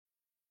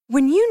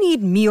When you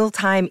need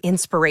mealtime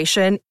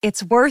inspiration,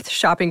 it's worth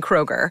shopping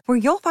Kroger, where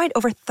you'll find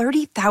over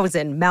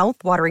 30,000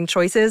 mouth-watering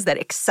choices that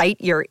excite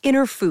your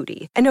inner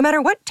foodie. And no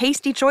matter what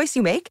tasty choice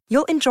you make,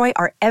 you'll enjoy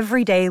our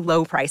everyday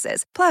low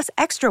prices, plus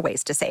extra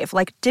ways to save,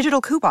 like digital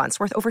coupons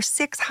worth over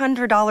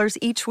 $600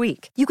 each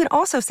week. You can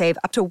also save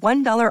up to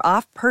 $1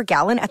 off per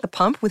gallon at the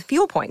pump with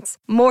fuel points.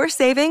 More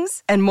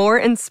savings and more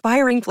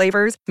inspiring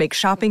flavors make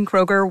shopping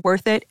Kroger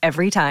worth it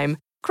every time.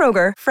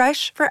 Kroger,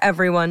 fresh for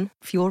everyone.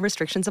 Fuel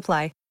restrictions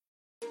apply.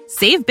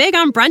 Save big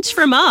on brunch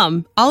for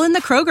mom, all in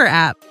the Kroger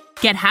app.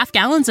 Get half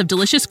gallons of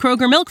delicious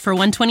Kroger milk for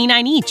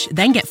 $1.29 each.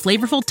 Then get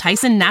flavorful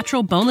Tyson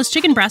natural boneless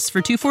chicken breasts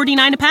for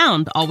 $2.49 a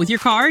pound, all with your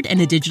card and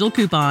a digital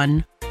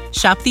coupon.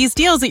 Shop these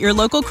deals at your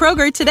local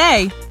Kroger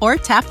today, or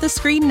tap the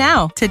screen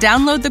now to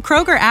download the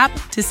Kroger app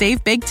to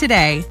save big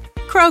today.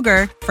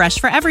 Kroger, fresh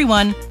for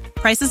everyone.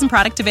 Prices and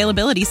product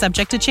availability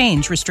subject to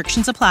change.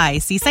 Restrictions apply.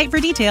 See site for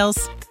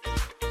details.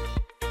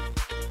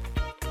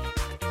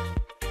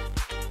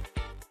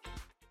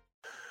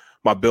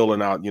 My bill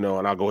and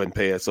and I'll go ahead and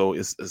pay it. So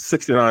it's a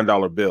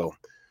 $69 bill.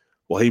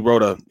 Well, he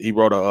wrote a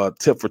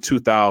tip for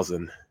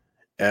 $2,000,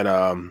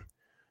 and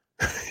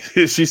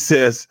she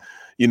says,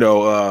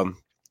 hold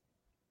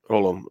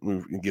on,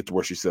 let me get to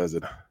where she says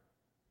it.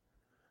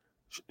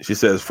 She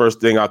says,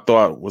 first thing I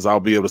thought was I'll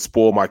be able to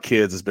spoil my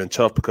kids. It's been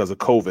tough because of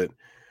COVID.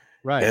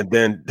 Right. And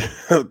then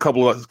a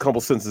couple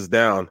sentences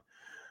down,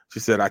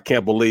 she said, I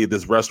can't believe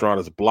this restaurant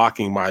is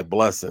blocking my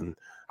blessing.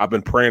 I've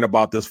been praying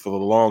about this for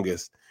the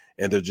longest,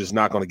 and they're just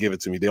not going to give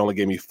it to me. They only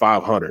gave me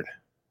 $500.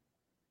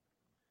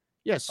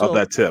 Yes. Of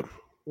that tip.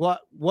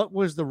 What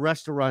was the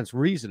restaurant's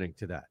reasoning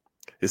to that?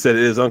 It said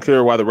it is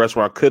unclear why the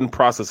restaurant couldn't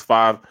process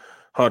 $500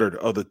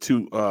 of the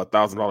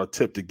 $2,000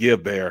 tip to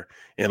give Bear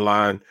in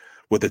line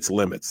with its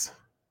limits.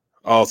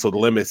 Also, the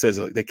limit says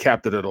they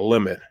capped it at a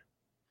limit.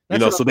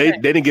 So they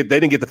didn't get the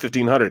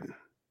 $1,500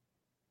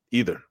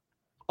 either.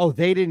 Oh,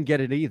 they didn't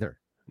get it either.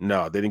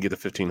 No, they didn't get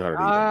the $1,500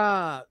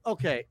 either.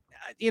 Okay.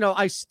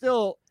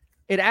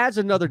 It adds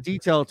another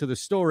detail to the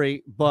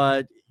story,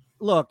 but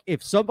look,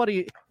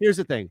 here's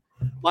the thing.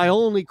 My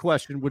only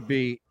question would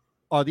be,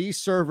 are these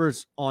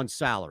servers on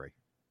salary?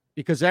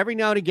 Because every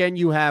now and again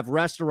you have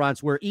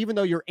restaurants where even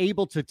though you're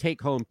able to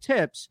take home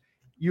tips,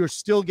 you're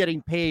still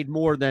getting paid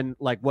more than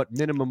like what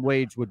minimum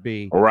wage would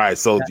be. All right.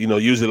 So,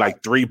 usually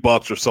like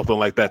 $3 or something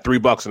like that,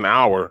 $3 an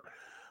hour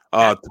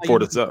for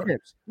the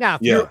tips. Now,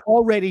 if you're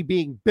already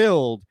being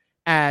billed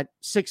at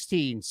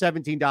 $16,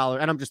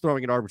 $17, and I'm just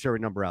throwing an arbitrary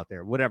number out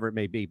there, whatever it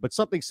may be, but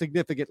something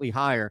significantly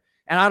higher.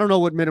 And I don't know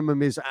what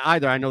minimum is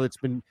either. I know it's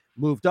been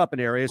moved up in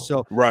areas.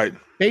 So right.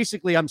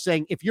 Basically, I'm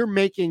saying if you're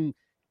making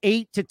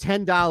 $8 to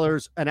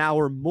 $10 an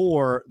hour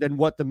more than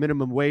what the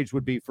minimum wage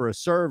would be for a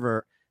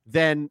server,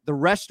 then the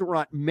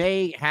restaurant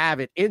may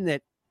have it in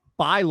that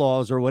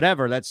bylaws or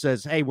whatever that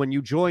says, hey, when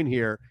you join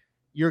here,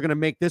 you're going to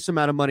make this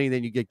amount of money, and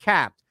then you get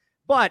capped.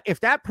 But if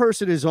that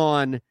person is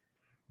on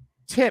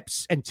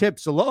tips and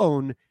tips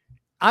alone,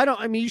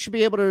 you should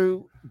be able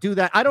to do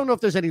that. I don't know if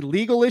there's any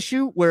legal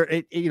issue where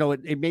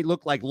it may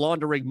look like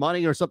laundering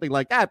money or something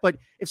like that. But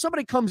if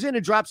somebody comes in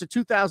and drops a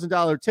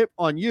 $2,000 tip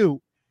on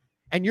you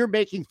and you're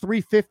making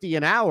 $350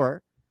 an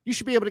hour, you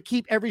should be able to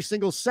keep every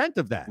single cent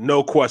of that.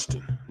 No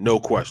question.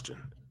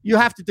 You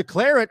have to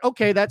declare it.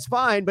 Okay, that's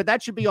fine. But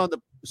that should be on the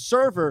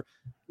server,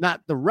 not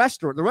the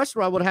restaurant. The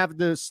restaurant would have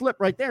the slip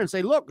right there and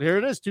say, look, here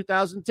it is,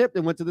 $2,000 tip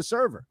that went to the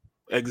server.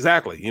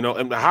 Exactly.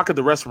 And how could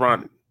the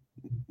restaurant,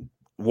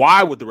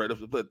 why would the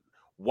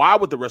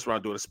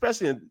restaurant do it,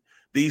 especially in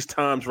these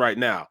times right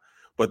now?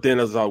 But then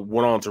as I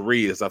went on to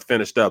read, as I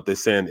finished up, they're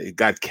saying it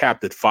got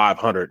capped at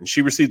 $500, and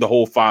she received the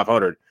whole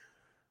 $500,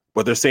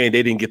 but they're saying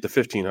they didn't get the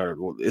 $1,500.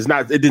 Well,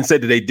 it didn't say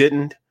that they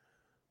didn't,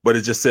 but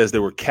it just says they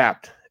were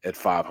capped at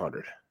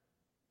 $500.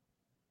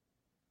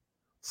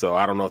 So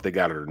I don't know if they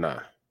got it or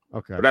not.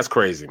 Okay. But that's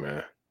crazy,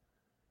 man.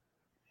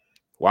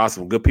 Wow,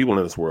 some good people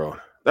in this world.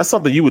 That's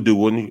something you would do,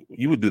 wouldn't you?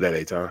 You would do that,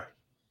 Eitan.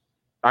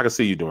 I can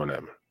see you doing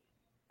that, man.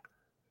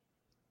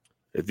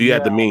 If you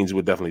had the means, you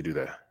would definitely do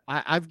that.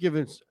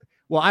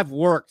 I've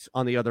worked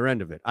on the other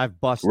end of it.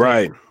 I've busted.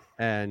 Right.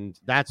 And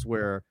that's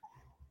where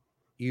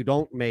you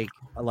don't make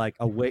like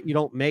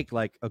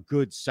a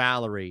good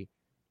salary.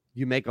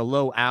 You make a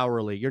low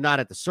hourly. You're not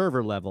at the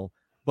server level,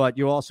 but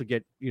you also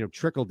get,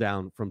 trickle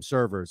down from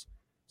servers.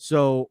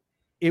 So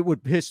it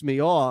would piss me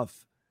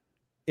off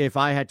if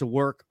I had to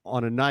work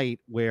on a night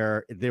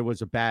where there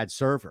was a bad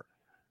server.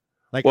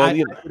 Like, I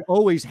would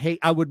always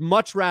I would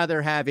much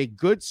rather have a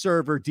good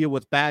server deal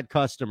with bad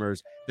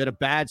customers than a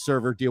bad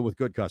server deal with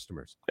good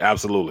customers.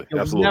 Absolutely.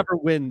 You'll never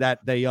win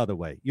that the other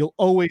way. You'll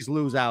always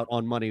lose out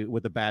on money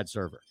with a bad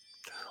server.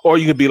 Or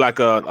you could be like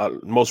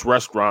most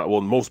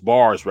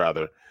bars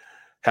rather,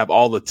 have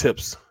all the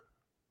tips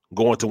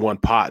go into one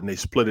pot and they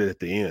split it at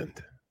the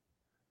end.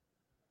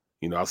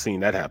 I've seen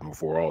that happen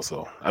before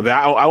also. I mean,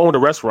 I owned a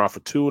restaurant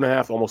for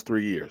 2.5, almost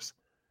 3 years.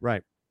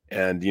 Right.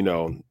 And,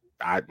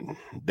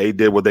 they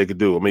did what they could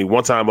do. I mean,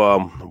 one time,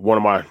 one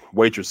of my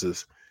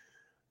waitresses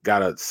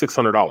got a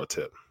 $600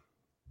 tip,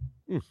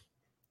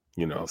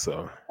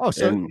 so. Oh,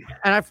 so,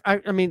 and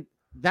I mean,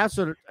 that's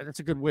a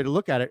good way to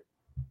look at it.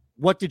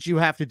 What did you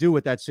have to do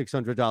with that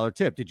 $600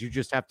 tip? Did you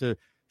just have to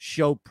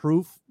show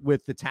proof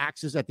with the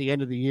taxes at the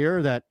end of the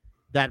year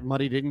that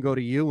money didn't go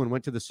to you and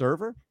went to the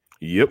server?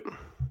 Yep.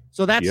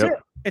 So that's it.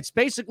 It's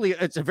basically,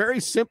 it's a very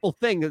simple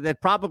thing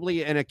that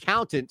probably an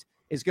accountant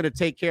is going to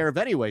take care of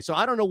anyway. So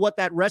I don't know what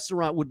that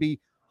restaurant would be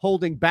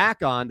holding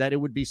back on, that it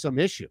would be some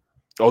issue.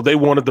 Oh, they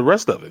wanted the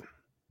rest of it.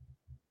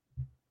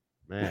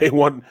 Man.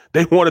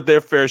 They wanted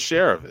their fair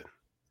share of it.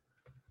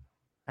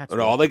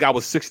 All they got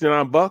was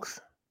 $69.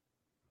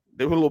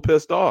 They were a little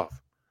pissed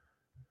off.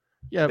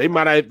 Yeah, they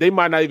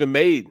might not even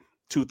made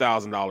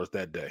 $2,000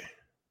 that day.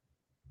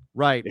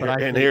 Right, but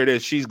here it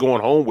is. She's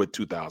going home with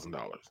 $2,000.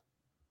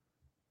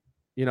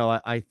 You know,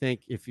 I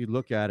think if you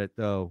look at it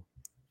though,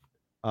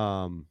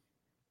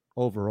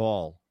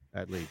 overall,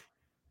 at least,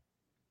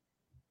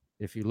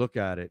 if you look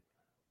at it,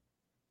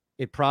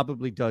 it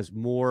probably does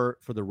more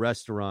for the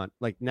restaurant.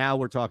 Like now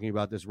we're talking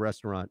about this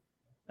restaurant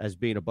as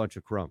being a bunch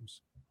of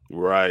crumbs.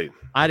 Right.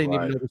 I didn't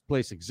even know this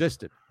place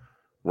existed.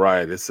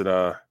 Right. It's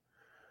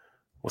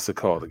what's it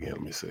called again?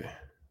 Let me see.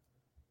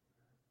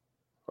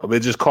 It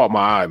just caught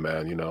my eye,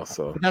 man, you know,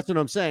 so. But that's what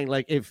I'm saying.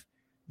 Like, if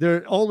there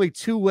are only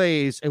two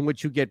ways in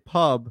which you get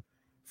pub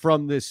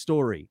from this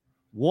story.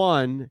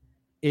 One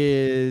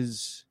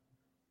is,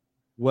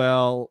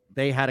 well,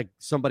 they had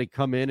somebody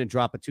come in and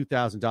drop a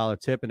 $2,000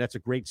 tip, and that's a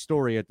great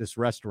story at this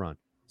restaurant.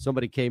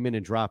 Somebody came in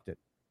and dropped it.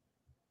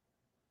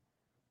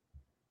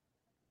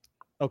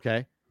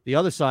 Okay. The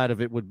other side of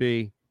it would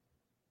be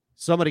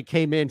somebody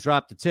came in,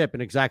 dropped a tip,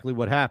 and exactly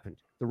what happened.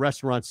 The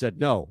restaurant said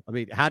no. I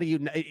mean, how do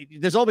you?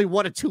 There's only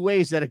one of two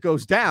ways that it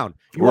goes down.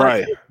 You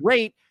want to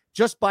rate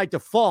just by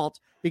default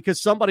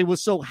because somebody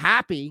was so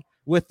happy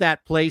with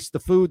that place, the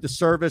food, the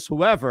service,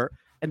 whoever,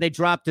 and they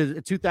dropped a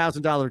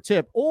 $2,000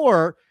 tip.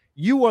 Or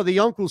you are the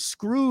Uncle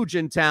Scrooge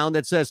in town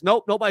that says,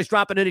 nope, nobody's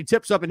dropping any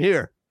tips up in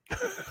here.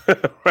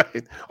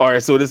 Right. All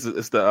right. So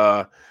it's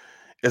the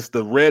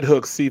Red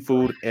Hook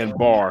Seafood and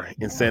Bar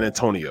in San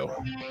Antonio.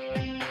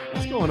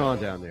 What's going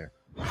on down there?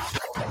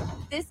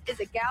 This is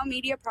a Gow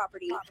Media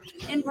property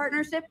in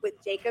partnership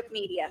with Jacob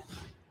Media.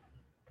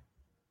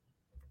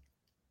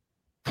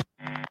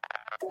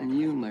 And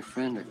you, my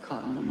friend, are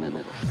caught in the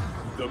middle.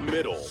 The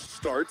Middle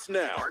starts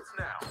now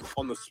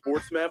on the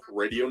SportsMap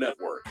Radio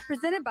Network.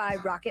 Presented by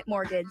Rocket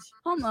Mortgage.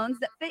 Home loans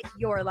that fit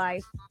your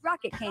life.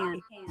 Rocket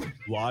can.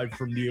 Live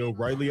from the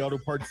O'Reilly Auto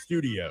Parts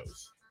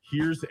Studios,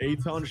 here's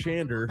Eitan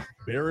Shander,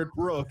 Barrett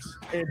Brooks,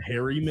 and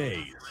Harry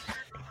Mays.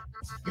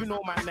 You know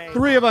my name.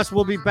 Three of us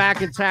will be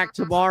back intact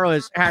tomorrow.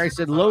 As Harry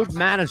said, load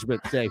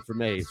management day for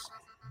Mays.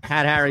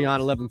 Had Harry on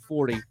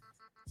 11:40.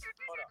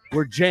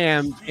 We're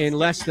jammed in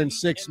less than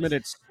 6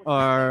 minutes.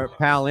 Our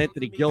pal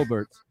Anthony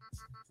Gilbert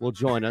will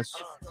join us.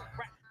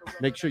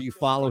 Make sure you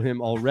follow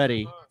him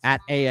already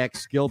at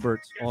AX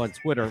Gilbert on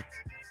Twitter.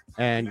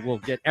 And we'll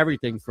get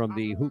everything from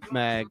the Hoop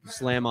Mag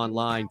Slam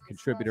Online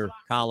contributor,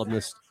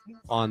 columnist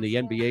on the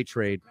NBA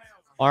trade.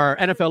 Our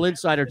NFL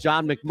insider,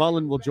 John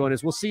McMullen, will join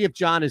us. We'll see if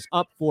John is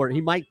up for it.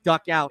 He might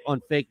duck out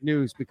on fake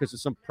news because of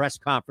some press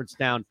conference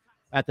down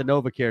at the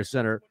NovaCare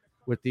Center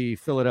with the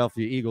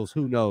Philadelphia Eagles.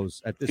 Who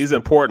knows? At this He's point,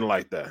 important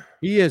like that.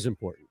 He is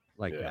important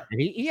like that. And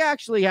he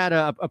actually had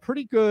a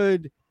pretty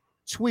good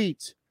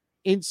tweet,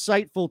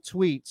 insightful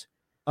tweet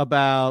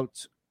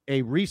about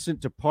a recent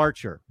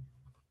departure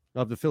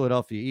of the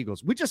Philadelphia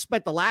Eagles. We just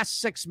spent the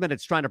last 6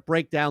 minutes trying to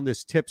break down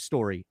this tip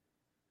story.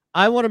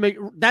 I want to make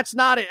that's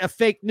not a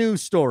fake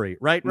news story,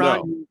 right,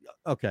 Ron?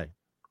 No. Okay.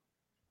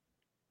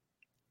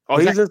 Oh,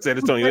 he's in San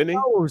Antonio, isn't he?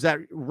 Or was that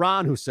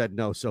Ron who said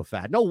no so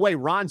fast? No way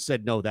Ron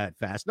said no that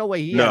fast. No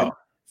way he had a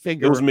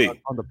finger it was me.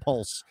 on the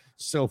pulse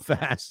so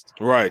fast.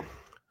 Right.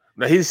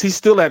 Now he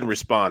still hadn't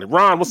responded.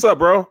 Ron, what's up,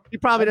 bro? He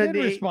probably didn't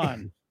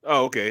respond.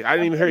 Oh, okay. I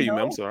didn't even hear you,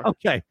 man. I'm sorry.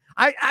 Okay.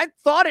 I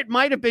thought it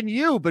might have been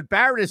you, but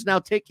Barrett is now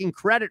taking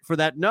credit for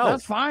that no.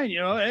 That's fine. You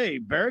know, hey,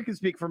 Barrett can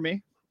speak for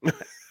me.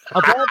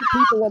 Of all the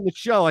people on the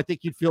show, I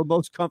think you'd feel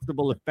most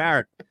comfortable if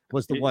Barrett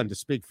was the one to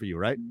speak for you,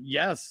 right?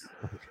 Yes.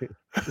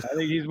 I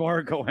think he's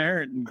more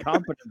coherent and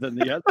competent than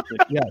the other.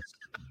 Yes.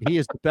 He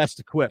is the best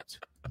equipped,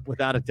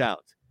 without a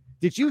doubt.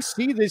 Did you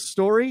see this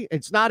story?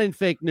 It's not in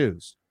fake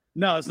news.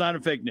 No, it's not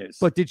in fake news.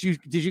 But did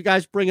you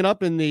guys bring it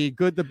up in the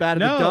good, the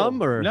bad, and the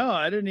dumb? Or no,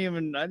 I didn't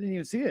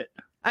even see it.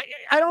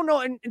 I don't know.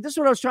 And this is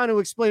what I was trying to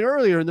explain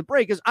earlier in the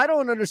break is I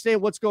don't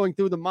understand what's going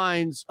through the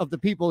minds of the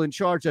people in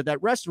charge at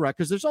that restaurant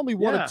because there's only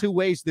one of two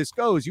ways this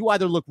goes. You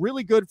either look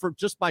really good for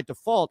just by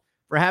default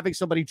for having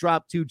somebody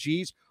drop 2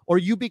 G's or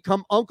you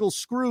become Uncle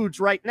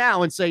Scrooge right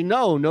now and say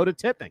no to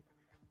tipping.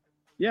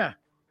 Yeah.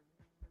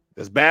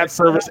 There's bad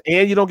service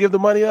and you don't give the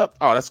money up?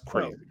 Oh, that's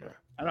crazy, man.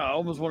 I don't know. I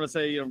almost want to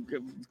say,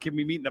 can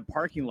we meet in the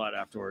parking lot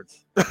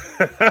afterwards?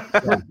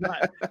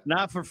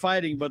 not for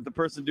fighting, but the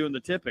person doing the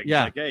tipping.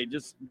 Yeah. Like, hey,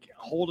 just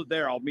hold it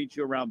there. I'll meet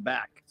you around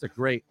back. It's a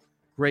great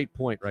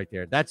point right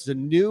there. That's the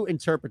new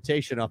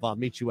interpretation of I'll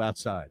meet you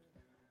outside.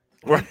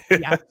 Right.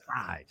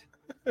 Outside.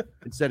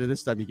 Instead of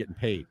this time, you're getting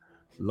paid.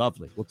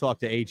 Lovely. We'll talk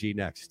to AG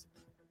next.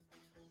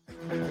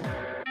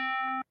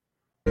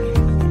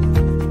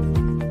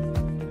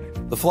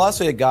 The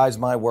philosophy that guides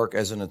my work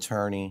as an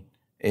attorney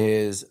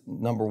is,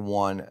 number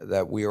one,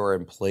 that we are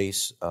in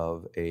place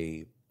of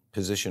a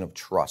position of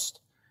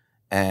trust.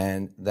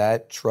 And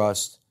that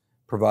trust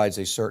provides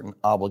a certain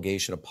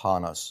obligation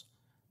upon us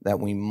that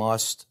we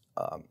must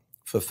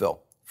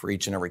fulfill for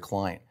each and every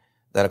client.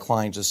 That a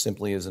client just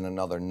simply isn't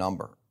another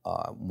number.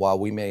 While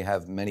we may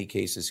have many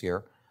cases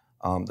here,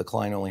 the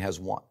client only has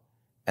one.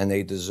 And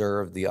they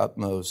deserve the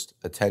utmost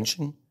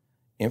attention,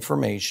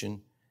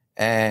 information,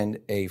 and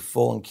a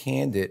full and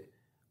candid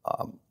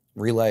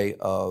relay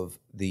of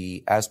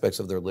the aspects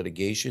of their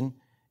litigation,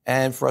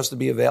 and for us to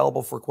be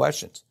available for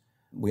questions.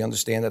 We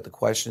understand that the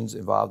questions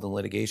involved in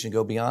litigation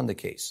go beyond the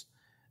case.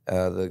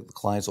 The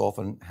clients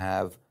often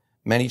have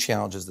many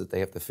challenges that they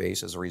have to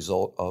face as a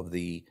result of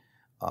the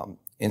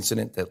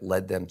incident that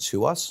led them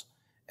to us,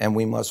 and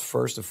we must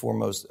first and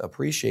foremost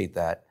appreciate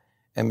that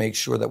and make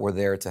sure that we're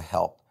there to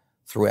help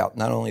throughout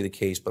not only the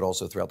case but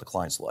also throughout the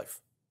client's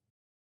life.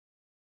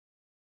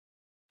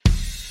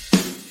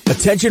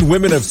 Attention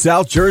women of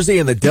South Jersey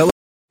and the Delaware.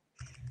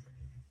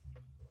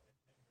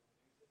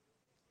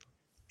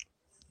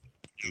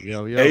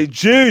 Yo. Hey,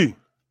 G.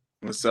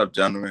 What's up,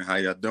 gentlemen? How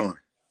y'all doing?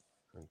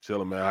 I'm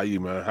chilling, man. How you,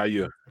 man? How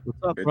you? What's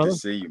up, Good brother? to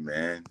see you,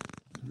 man.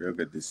 Real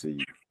good to see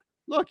you.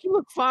 Look, you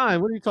look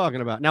fine. What are you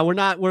talking about? Now,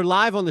 we're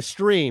live on the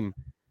stream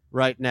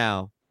right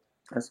now.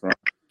 That's fine.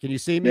 Can you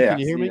see me? Yeah, Can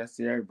you hear me? I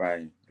see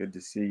everybody. Good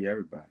to see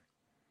everybody.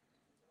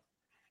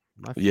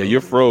 Yeah, you're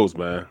froze,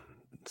 man.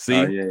 See?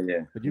 Oh, yeah.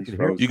 But you He's can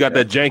hear frozen. You got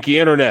that janky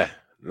internet.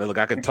 Now, look,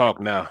 I can talk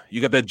now.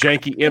 You got that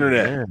janky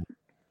internet. Man.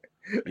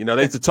 You know,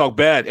 they used to talk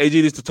bad. AG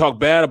used to talk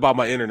bad about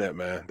my internet,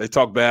 man. They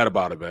talk bad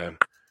about it, man.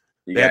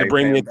 You They had got to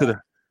bring me everything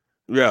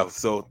into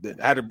so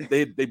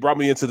they brought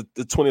me into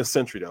the 20th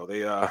century though.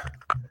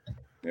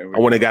 There we I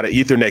went go. and got an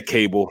Ethernet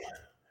cable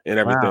and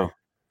everything. Wow.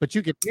 But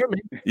you can hear me.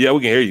 Yeah,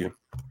 we can hear you.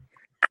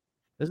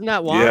 Isn't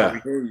that wild? Yeah. We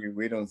hear you.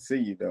 We don't see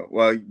you though.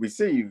 Well, we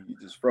see you.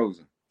 You're just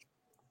frozen.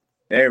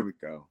 There we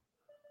go.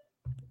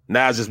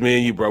 Now it's just me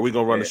and you, bro. We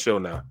gonna run the Yeah. show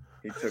now.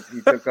 He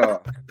took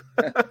off.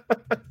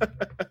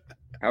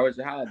 How was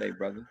your holiday,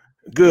 brother?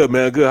 Good,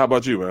 man. Good. How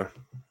about you, man?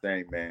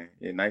 Same, man.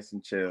 Yeah, nice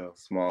and chill,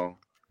 small.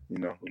 You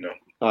know.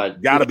 All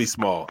right. Gotta be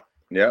small.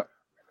 Yep.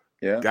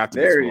 Yeah. Got to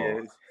be there small. he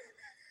is.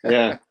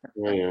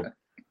 Yeah.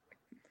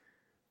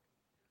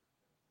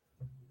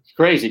 It's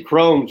crazy.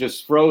 Chrome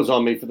just froze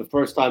on me for the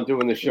first time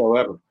doing the show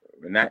ever.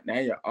 But now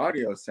your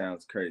audio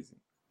sounds crazy.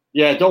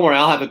 Yeah, don't worry.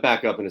 I'll have it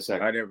back up in a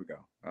second. Oh, there we go.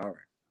 All right.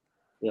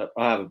 Yep,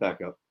 I'll have it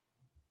back up.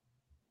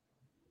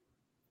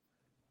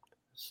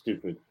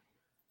 Stupid.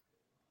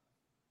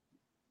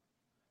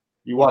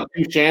 You want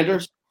 2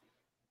 Shanders?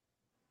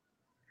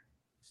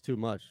 It's too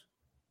much.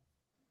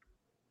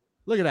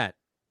 Look at that.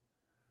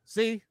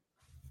 See?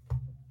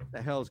 What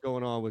the hell's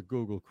going on with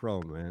Google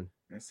Chrome, man?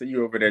 I see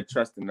you over there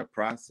trusting the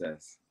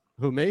process.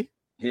 Who, me?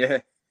 Yeah.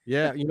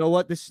 Yeah, you know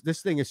what? This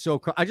thing is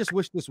so I just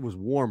wish this was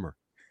warmer.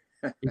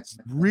 It's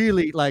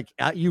really like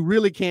you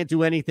really can't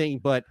do anything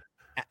but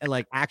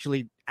like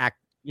actually act,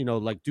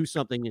 like do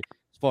something as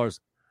far as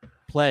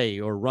play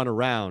or run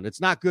around. It's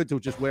not good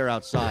to just wear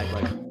outside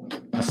like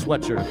a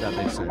sweatshirt, if that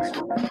makes sense.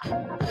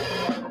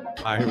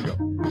 All right, here we go.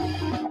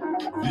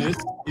 This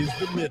is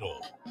The Middle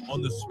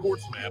on the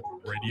SportsMap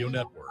Radio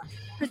Network.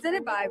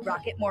 Presented by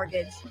Rocket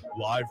Mortgage.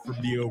 Live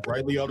from the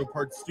O'Reilly Auto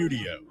Parts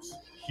Studios.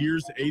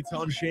 Here's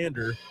Eitan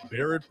Shander,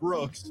 Barrett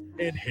Brooks,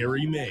 and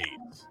Harry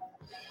Mays.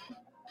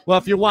 Well,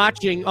 if you're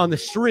watching on the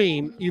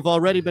stream, you've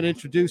already been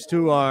introduced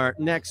to our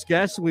next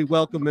guest. We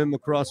welcome him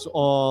across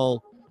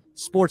all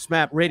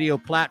SportsMap radio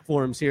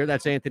platforms here.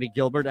 That's Anthony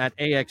Gilbert at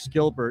AX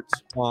Gilbert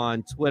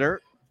on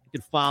Twitter. You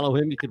can follow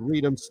him. You can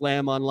read him,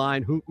 Slam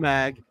Online, Hoop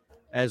Mag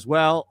as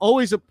well.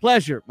 Always a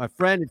pleasure, my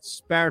friend.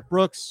 It's Barrett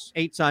Brooks,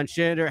 Eitan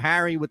Shander,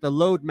 Harry with the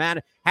load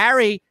man.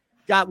 Harry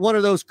got one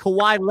of those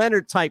Kawhi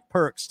Leonard type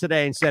perks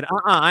today and said,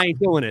 I ain't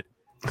doing it.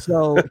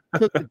 So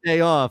took the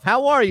day off.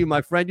 How are you,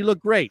 my friend? You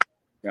look great.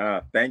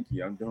 Thank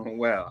you. I'm doing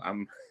well.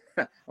 I'm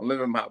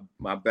living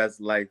my best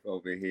life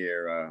over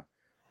here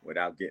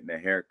without getting a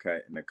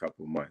haircut in a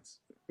couple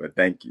months. But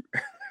thank you.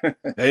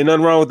 Ain't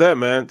nothing wrong with that,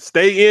 man.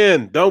 Stay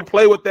in. Don't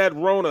play with that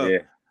Rona. Yeah,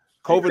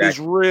 COVID is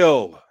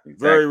real. Exactly.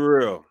 Very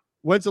real.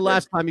 When's the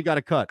last time you got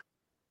a cut?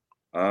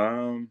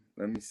 Let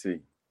me see.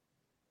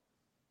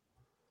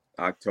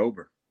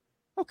 October.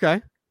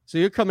 Okay. So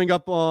you're coming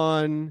up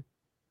on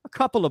a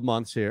couple of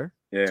months here.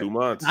 Yeah. 2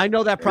 months. I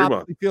know that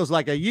probably feels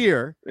like a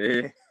year,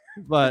 Yeah.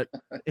 but,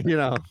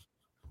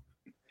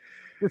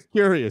 just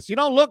curious. You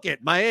don't look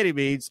it by any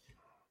means.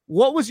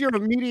 What was your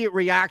immediate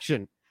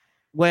reaction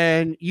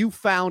when you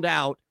found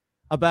out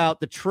about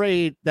the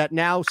trade that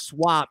now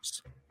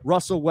swaps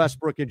Russell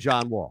Westbrook and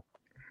John Wall?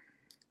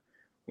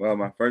 Well,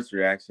 my first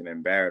reaction,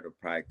 and Barrett will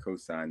probably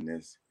co-sign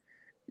this,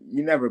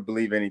 you never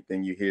believe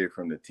anything you hear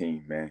from the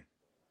team, man.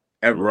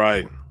 Ever.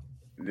 Right.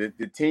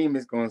 The team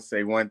is going to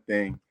say one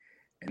thing,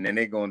 and then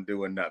they're going to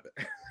do another.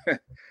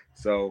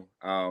 So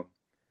I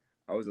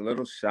was a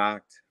little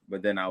shocked,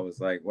 but then I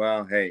was like,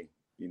 well, hey,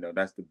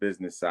 that's the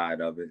business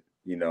side of it.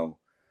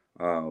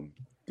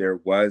 There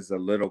was a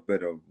little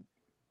bit of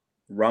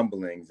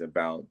rumblings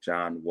about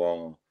John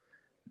Wall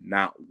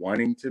not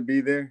wanting to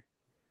be there.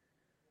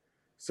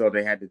 So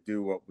they had to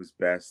do what was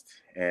best.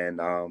 And,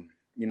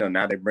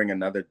 now they bring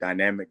another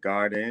dynamic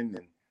guard in.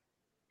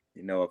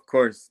 And, of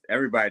course,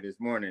 everybody this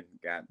morning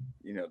got,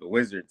 the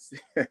Wizards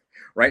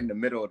right in the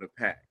middle of the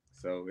pack.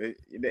 So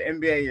the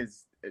NBA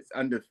is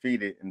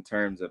undefeated in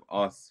terms of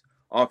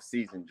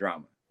off-season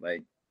drama.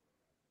 Like,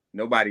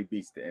 nobody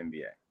beats the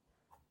NBA.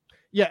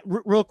 Yeah,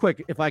 real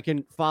quick, if I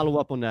can follow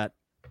up on that.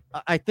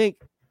 I think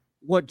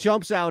what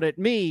jumps out at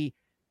me,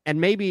 and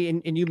maybe,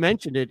 and you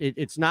mentioned it,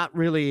 it's not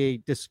really a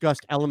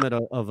discussed element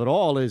of it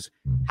all, is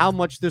how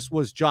much this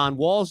was John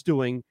Wall's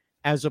doing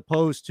as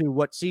opposed to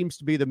what seems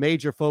to be the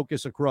major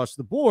focus across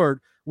the board,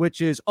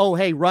 which is, oh,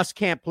 hey, Russ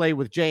can't play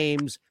with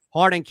James,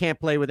 Harden can't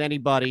play with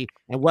anybody,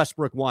 and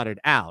Westbrook wanted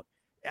out.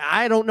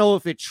 I don't know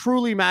if it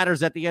truly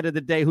matters at the end of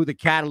the day who the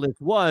catalyst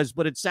was,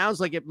 but it sounds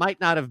like it might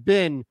not have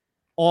been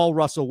all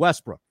Russell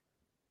Westbrook.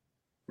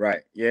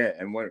 Right. Yeah.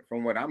 And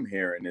from what I'm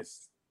hearing,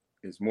 it's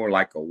more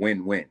like a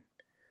win-win.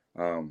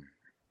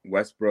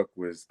 Westbrook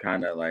was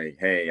kind of like,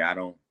 hey, I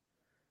don't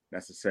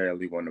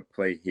necessarily want to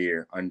play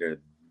here under,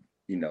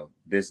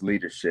 this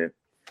leadership.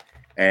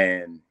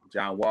 And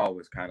John Wall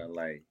was kind of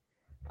like,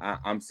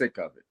 I'm sick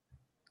of it.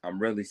 I'm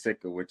really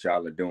sick of what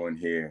y'all are doing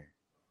here.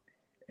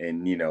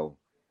 And,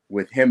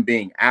 with him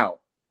being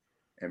out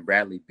and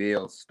Bradley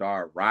Beal's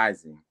star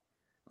rising,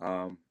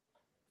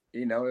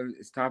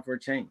 it's time for a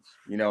change.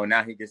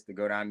 Now he gets to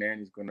go down there and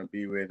he's going to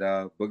be with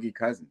Boogie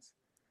Cousins.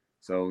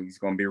 So he's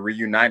going to be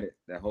reunited.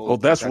 Oh,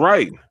 that's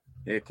right.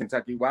 Yeah,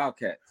 Kentucky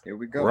Wildcats. Here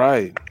we go.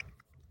 Right.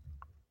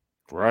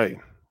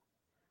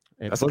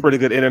 That's a pretty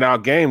good in and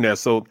out game there.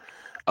 So,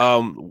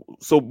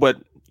 but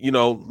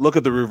look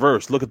at the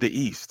reverse. Look at the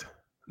East.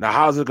 Now,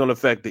 how's it going to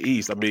affect the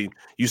East? I mean,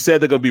 you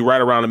said they're going to be right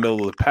around the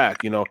middle of the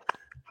pack.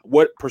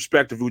 What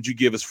perspective would you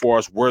give as far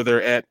as where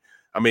they're at?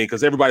 I mean,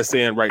 because everybody's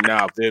saying right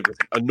now they've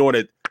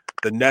anointed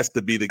the Nets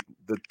to be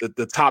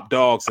the top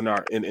dogs on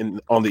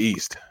the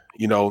East.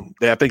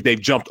 I think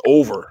they've jumped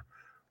over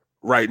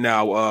right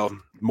now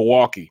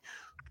Milwaukee.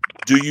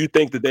 Do you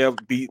think that they'll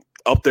be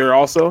up there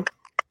also?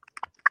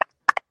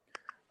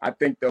 I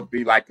think they'll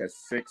be like a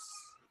six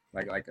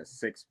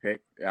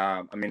pick.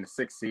 A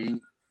 6 seed.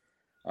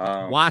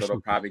 So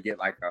they'll probably get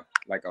like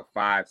a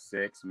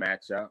 5-6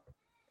 matchup,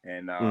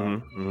 and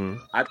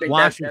I think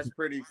that's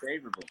pretty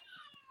favorable.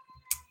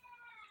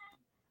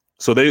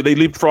 So they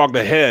leapfrogged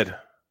ahead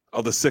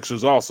of the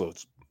Sixers also.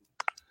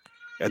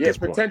 At this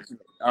point. Potentially.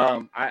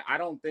 I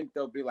don't think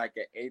they'll be like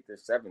an 8th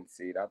or 7th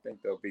seed. I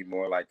think they'll be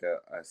more like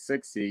a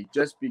 6 seed,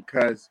 just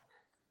because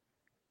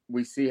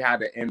we see how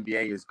the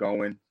NBA is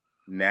going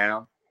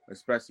now,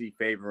 especially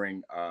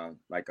favoring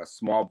like a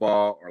small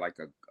ball or like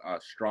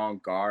a strong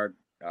guard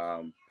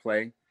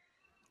play.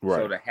 Right.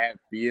 So to have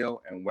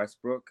Beal and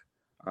Westbrook,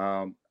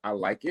 I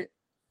like it.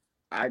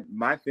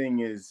 My thing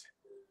is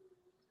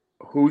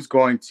who's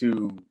going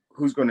to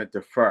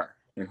defer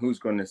and who's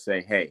going to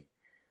say, hey,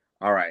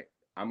 all right,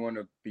 I'm going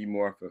to be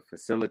more of a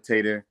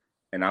facilitator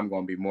and I'm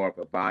going to be more of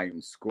a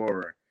volume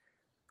scorer,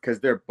 because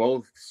they're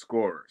both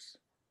scorers.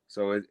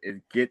 So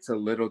it gets a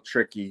little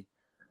tricky,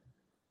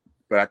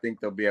 but I think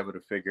they'll be able to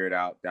figure it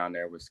out down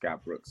there with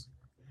Scott Brooks.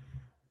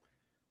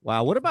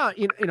 Wow. What about,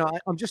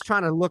 I'm just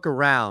trying to look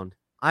around.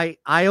 I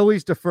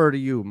always defer to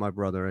you, my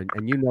brother,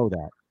 and you know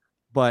that.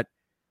 But,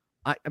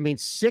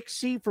 6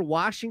 seed for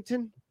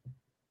Washington,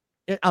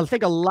 I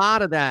think a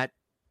lot of that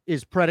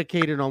is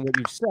predicated on what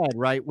you've said,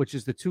 right? Which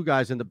is the two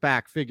guys in the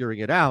back figuring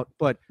it out.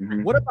 But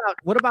what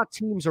about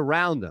teams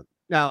around them?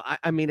 Now,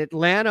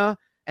 Atlanta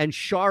and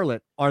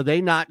Charlotte, are they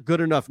not good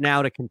enough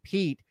now to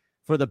compete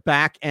for the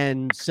back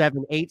end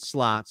 7-8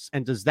 slots?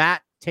 And does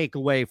that take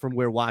away from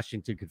where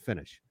Washington could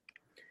finish?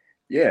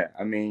 Yeah,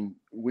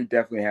 we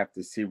definitely have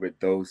to see what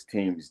those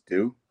teams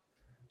do.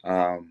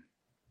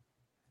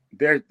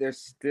 They're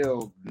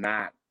still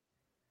not,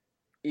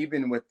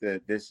 even with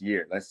this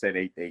year, let's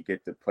say they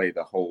get to play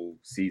the whole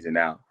season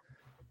out,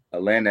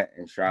 Atlanta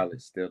and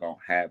Charlotte still don't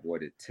have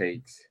what it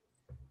takes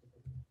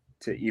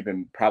to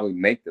even probably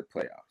make the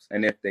playoffs.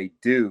 And if they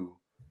do,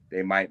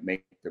 they might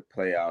make the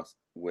playoffs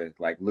with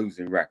like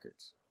losing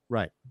records.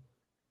 Right.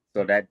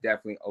 So that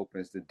definitely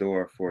opens the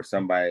door for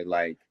somebody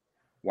like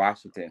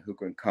Washington, who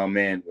can come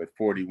in with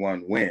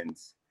 41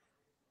 wins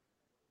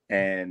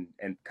and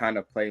kind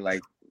of play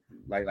like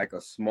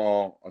a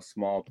small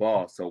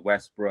ball. So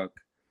Westbrook,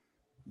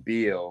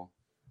 Beal,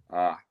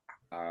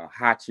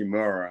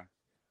 Hachimura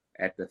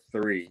at the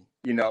 3,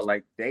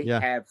 they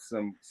have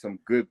some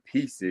good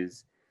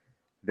pieces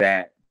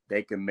that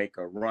they can make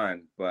a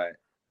run, but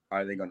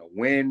are they going to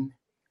win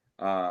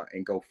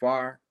and go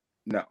far?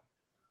 No.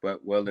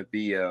 But will it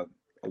be a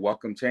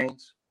welcome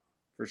change?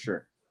 For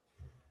sure.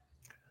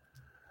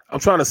 I'm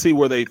trying to see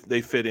where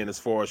they fit in as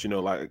far as, and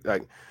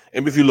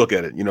if you look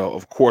at it,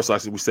 of course,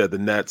 like we said, the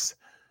Nets,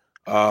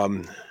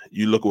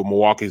 you look at what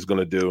Milwaukee's going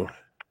to do.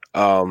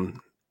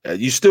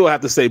 You still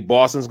have to say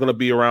Boston's going to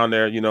be around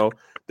there.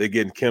 They're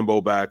getting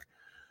Kimbo back,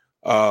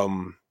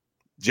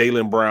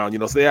 Jaylen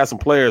Brown, so they have some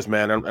players,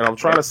 man. And I'm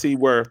trying to see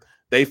where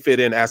they fit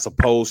in as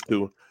opposed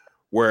to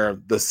where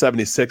the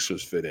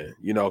 76ers fit in,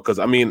 you know, because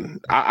I mean,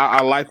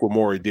 I like what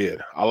Morey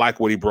did. I like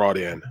what he brought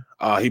in.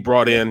 He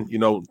brought in, you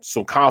know,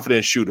 some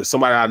confident shooters,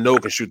 somebody I know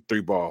can shoot the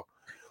 3-ball,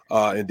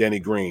 and Danny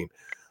Green.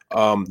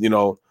 You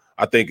know,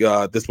 I think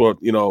this will,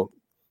 you know,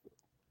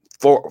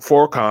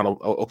 Furkan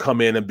will come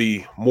in and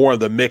be more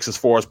of the mix as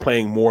far as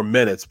playing more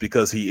minutes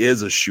because he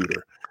is a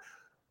shooter.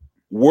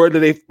 Where do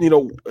they, you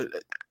know,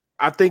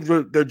 I think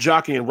they're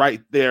jockeying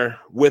right there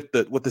with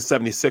the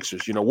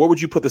 76ers. You know, where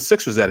would you put the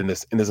Sixers at in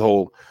this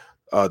whole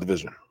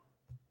division?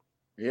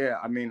 Yeah,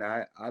 I mean,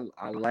 I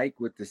like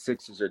what the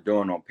Sixers are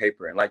doing on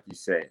paper, and like you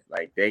said,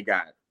 like they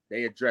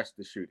addressed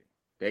the shooting.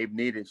 They've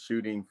needed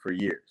shooting for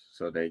years,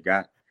 so they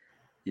got,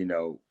 you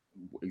know,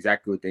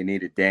 exactly what they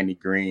needed: Danny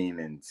Green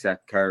and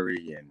Seth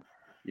Curry and,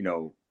 you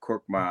know,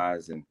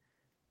 Korkmaz, and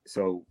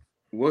so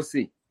we'll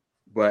see.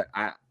 But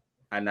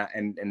and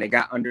they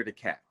got under the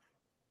cap,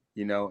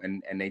 you know,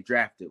 and they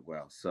drafted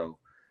well. So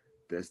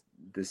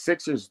the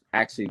Sixers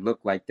actually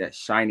look like that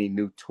shiny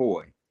new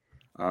toy.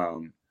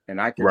 And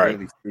I can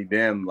really see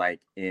them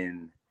like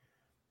in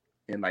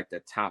like the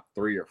top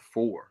 3 or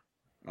 4.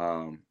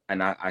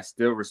 And I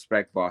still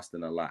respect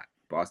Boston a lot.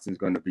 Boston's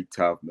going to be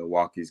tough.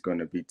 Milwaukee's going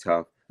to be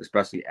tough,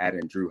 especially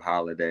adding Drew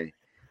Holiday.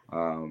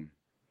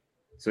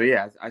 So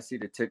yeah, I see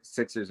the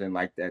Sixers in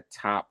like that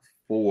top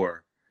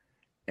 4,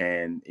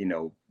 and, you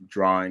know,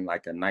 drawing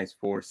like a nice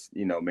 4,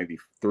 you know, maybe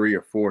 3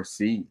 or 4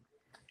 seed,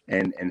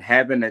 and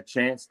having a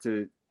chance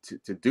to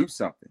do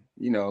something,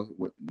 you know,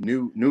 with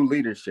new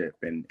leadership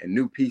and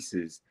new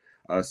pieces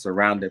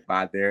surrounded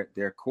by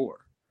their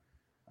core.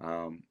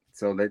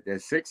 So that the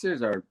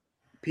Sixers aren't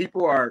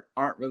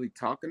really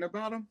talking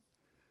about them,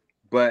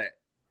 but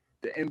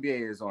the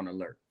NBA is on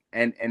alert,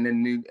 and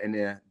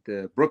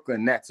the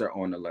Brooklyn Nets are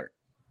on alert.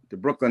 The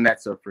Brooklyn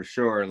Nets are for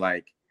sure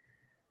like,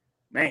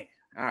 man,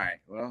 all right,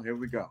 well, here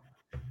we go.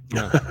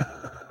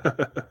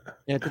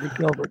 Anthony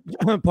Gilbert,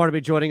 pardon me,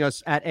 joining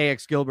us at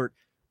AX Gilbert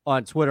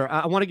on Twitter.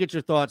 I want to get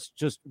your thoughts.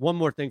 Just one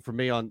more thing for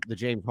me on the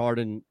James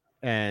Harden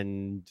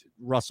and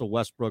Russell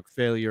Westbrook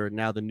failure, and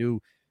now the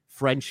new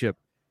friendship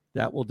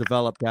that will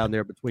develop down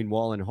there between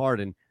Wall and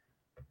Harden.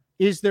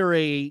 Is there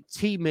a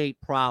teammate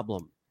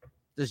problem?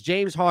 Does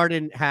James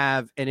Harden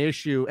have an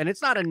issue? And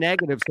it's not a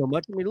negative so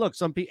much. I mean, look,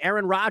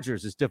 Aaron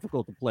Rodgers is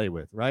difficult to play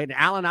with, right? And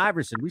Allen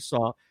Iverson, we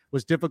saw,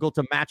 was difficult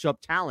to match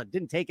up talent.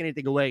 Didn't take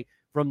anything away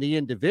from the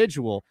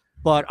individual.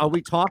 But are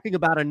we talking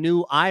about a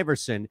new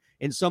Iverson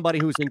in somebody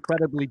who's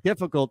incredibly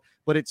difficult,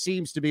 but it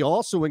seems to be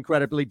also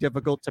incredibly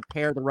difficult to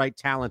pair the right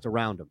talent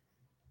around him?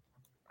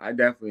 I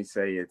definitely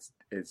say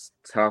it's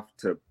tough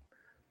to.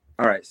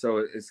 All right,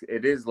 so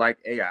it is like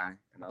AI,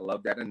 and I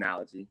love that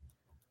analogy.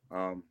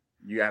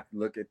 You have to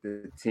look at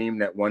the team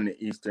that won the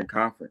Eastern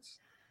Conference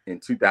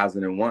in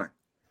 2001.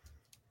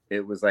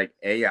 It was like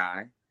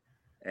AI,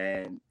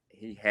 and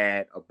he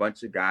had a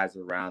bunch of guys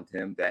around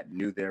him that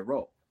knew their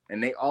role,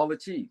 and they all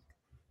achieved.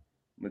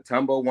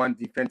 Mutombo won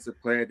Defensive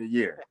Player of the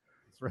Year.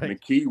 That's right.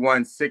 McKee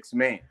won 6th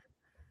Man.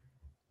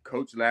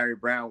 Coach Larry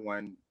Brown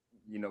won,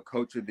 you know,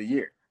 Coach of the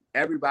Year.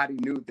 Everybody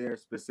knew their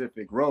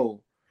specific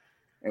role,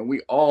 and we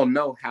all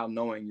know how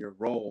knowing your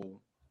role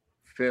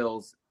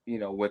fills, you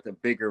know, with a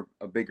bigger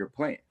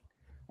plan.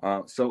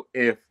 So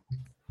if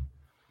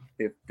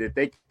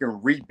they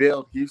can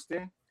rebuild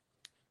Houston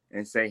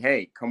and say,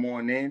 hey, come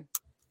on in,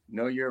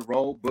 know your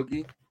role,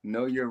 Boogie,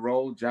 know your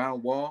role,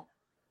 John Wall.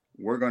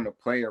 We're going to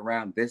play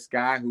around this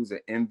guy who's an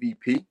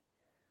MVP.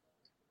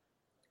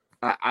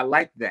 I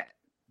like that.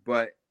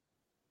 But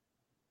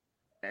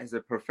as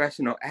a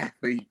professional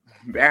athlete,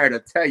 Barrett will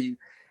tell you,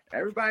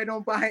 everybody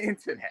don't buy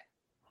into that.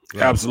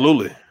 Yeah.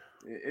 Absolutely.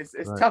 It's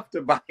tough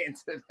to buy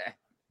into that.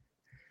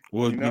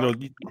 Well,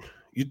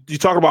 you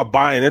talk about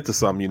buying into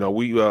something. You know,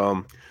 we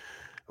of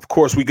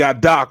course we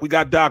got Doc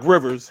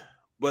Rivers,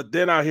 but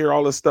then I hear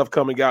all this stuff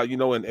coming out, you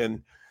know,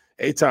 and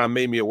A-Time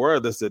made me aware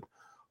of this, that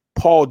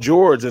Paul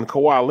George and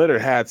Kawhi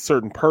Leonard had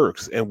certain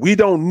perks, and we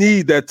don't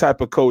need that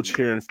type of coach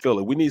here in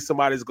Philly. We need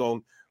somebody that's going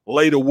to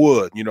lay the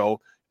wood, you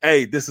know.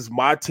 Hey, this is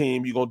my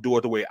team. You're going to do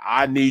it the way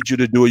I need you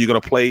to do it. You're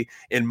going to play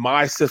in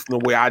my system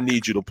the way I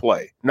need you to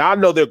play. Now, I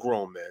know they're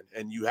grown men,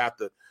 and you have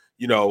to,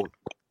 you know,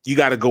 you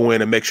got to go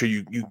in and make sure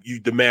you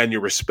demand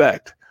your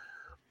respect.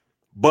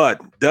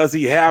 But does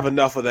he have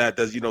enough of that?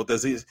 Does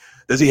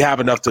he have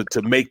enough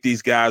to make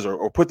these guys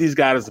or put these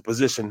guys in a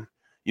position,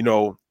 you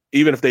know,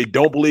 even if they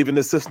don't believe in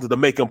the system, to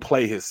make them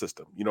play his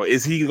system? You know,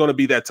 is he going to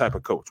be that type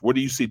of coach? What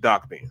do you see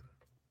Doc being?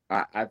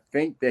 I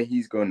think that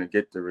he's going to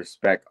get the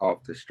respect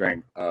off the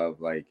strength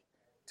of, like,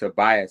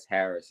 Tobias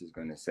Harris is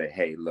going to say,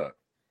 hey, look,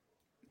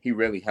 he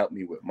really helped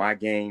me with my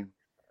game.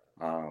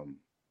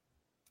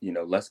 You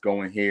know, let's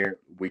go in here.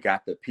 We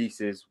got the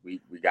pieces.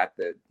 We got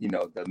the, you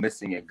know, the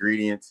missing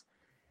ingredients.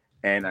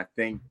 And I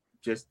think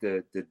just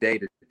the day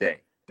to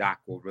day, Doc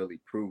will really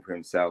prove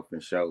himself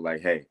and show,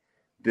 like, hey,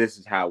 this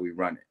is how we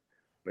run it.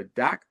 But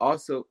Doc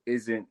also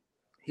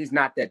he's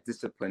not that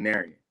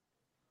disciplinarian,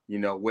 you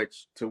know,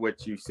 which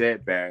you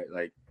said, Barrett,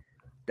 like,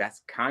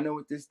 that's kind of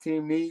what this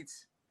team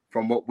needs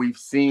from what we've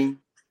seen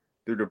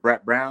through the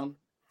Brett Brown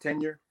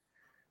tenure.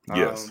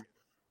 Yes.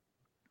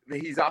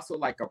 he's also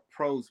like a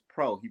pro's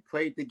pro. He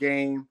played the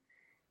game.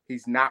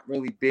 He's not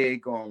really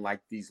big on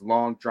like these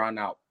long drawn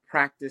out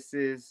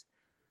practices.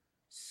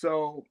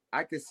 So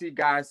I could see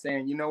guys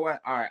saying, you know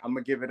what? All right, I'm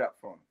gonna give it up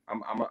for him.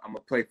 I'm gonna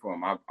play for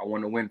him. I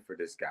want to win for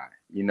this guy.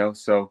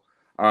 So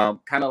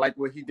kind of like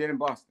what he did in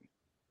Boston.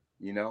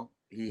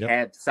 He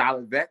had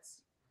solid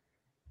vets,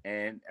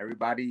 and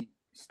everybody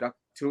stuck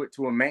to it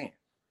to a man,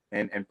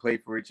 and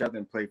played for each other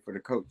and played for the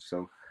coach.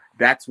 So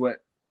that's what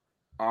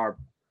our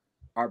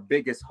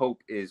biggest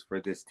hope is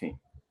for this team.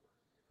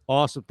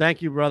 Awesome.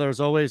 Thank you, brother. As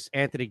always,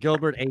 Anthony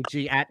Gilbert,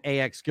 AG at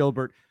AX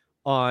Gilbert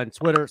on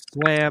Twitter,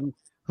 Slam,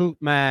 Hoop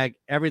Mag,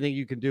 everything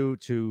you can do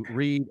to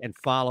read and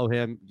follow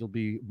him. You'll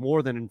be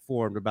more than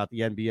informed about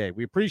the NBA.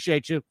 We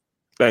appreciate you.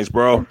 Thanks,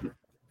 bro.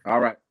 All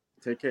right.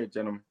 Take care,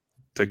 gentlemen.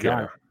 Take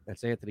care.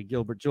 That's Anthony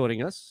Gilbert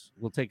joining us.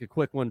 We'll take a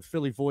quick one,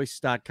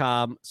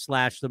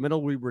 phillyvoice.com/the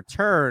middle. We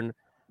return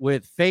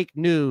with fake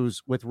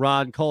news with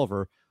Ron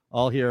Culver,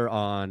 all here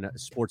on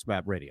Sports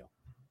Map Radio.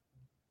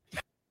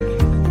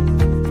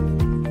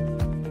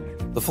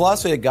 The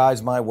philosophy that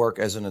guides my work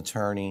as an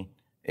attorney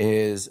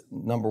is,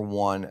 number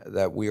one,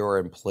 that we are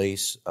in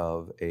place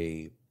of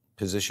a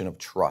position of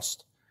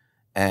trust.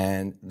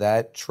 And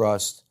that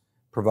trust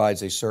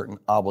provides a certain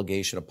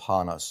obligation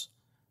upon us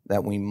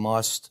that we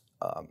must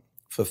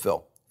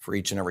fulfill for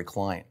each and every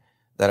client.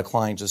 That a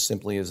client just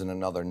simply isn't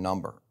another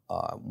number.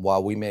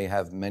 While we may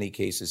have many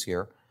cases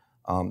here,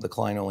 the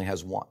client only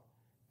has one.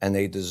 And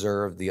they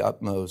deserve the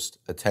utmost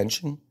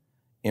attention,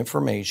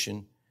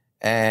 information,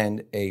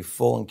 and a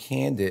full and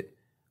candid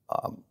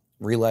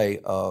relay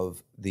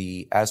of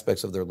the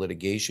aspects of their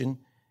litigation,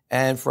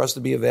 and for us to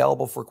be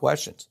available for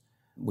questions.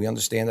 We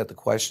understand that the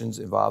questions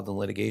involved in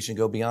litigation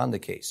go beyond the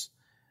case.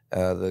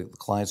 The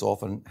clients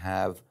often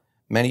have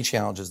many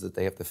challenges that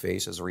they have to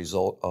face as a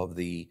result of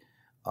the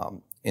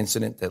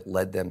incident that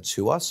led them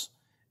to us,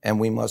 and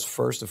we must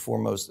first and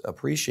foremost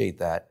appreciate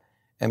that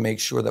and make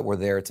sure that we're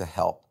there to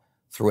help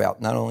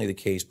throughout not only the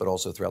case but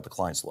also throughout the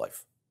client's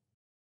life.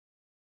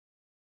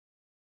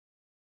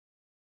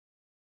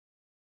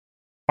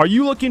 Are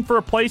you looking for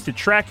a place to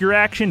track your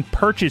action,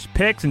 purchase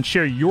picks, and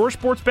share your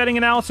sports betting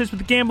analysis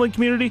with the gambling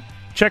community?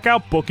 Check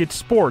out Book It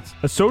Sports,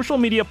 a social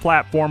media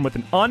platform with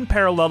an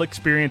unparalleled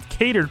experience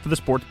catered for the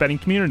sports betting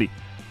community.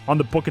 On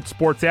the Book It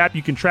Sports app,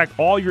 you can track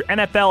all your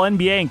NFL,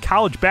 NBA, and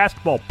college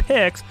basketball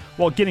picks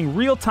while getting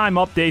real-time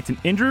updates and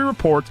injury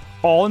reports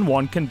all in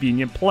one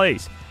convenient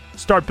place.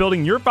 Start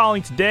building your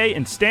following today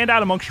and stand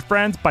out amongst your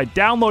friends by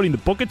downloading the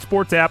Book It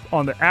Sports app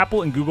on the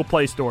Apple and Google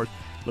Play stores.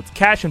 Let's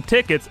cash some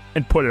tickets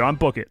and put it on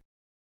Book It.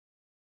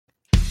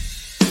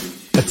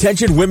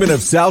 Attention women of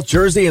South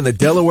Jersey and the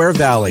Delaware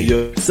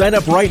Valley. Sign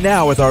up right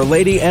now with Our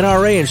Lady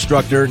NRA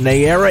instructor,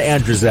 Nayara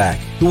Andrzak,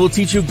 who will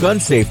teach you gun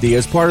safety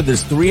as part of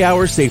this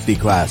 3-hour safety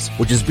class,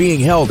 which is being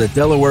held at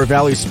Delaware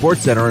Valley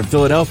Sports Center in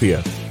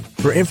Philadelphia.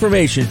 For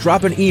information,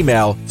 drop an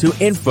email to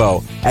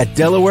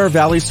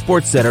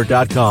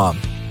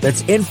info@DelawareValleySportsCenter.com.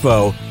 That's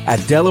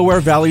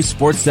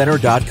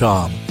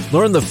info@DelawareValleySportsCenter.com.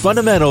 Learn the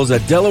fundamentals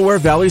at Delaware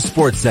Valley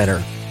Sports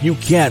Center. You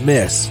can't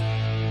miss.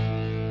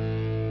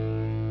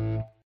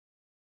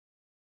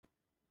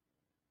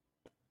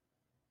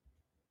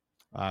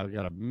 We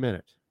got a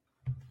minute.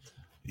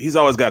 He's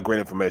always got great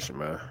information,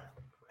 man.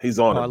 He's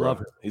on it, I bro.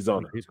 love it. He's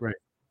on it. He's great.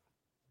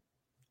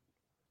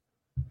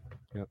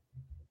 Yep.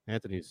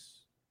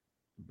 Anthony's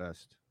the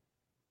best.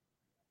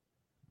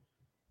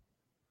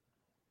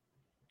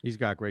 He's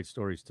got great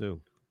stories, too.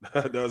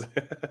 Does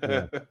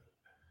Yeah.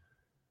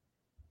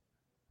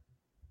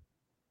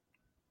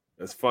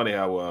 It's funny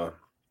how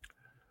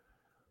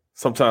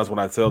sometimes when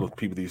I tell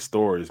people these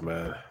stories,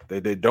 man,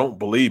 they don't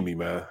believe me,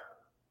 man.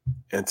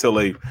 Until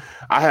I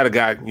had a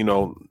guy, I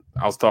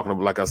was talking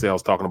about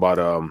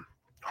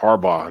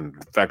Harbaugh and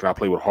the fact that I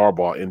played with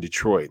Harbaugh in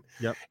Detroit.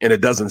 Yep. And it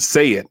doesn't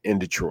say it in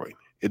Detroit.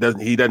 He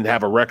doesn't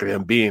have a record of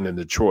him being in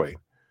Detroit.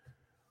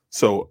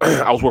 So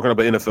I was working up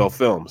at NFL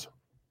Films,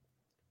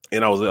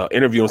 and I was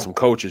interviewing some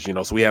coaches,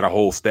 so we had a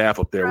whole staff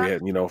up there. We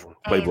had,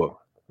 playbook.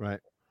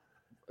 Right.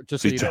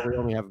 Just so you know, we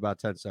only have about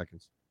 10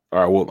 seconds. All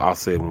right, well, I'll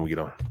say it when we get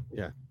on.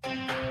 Yeah.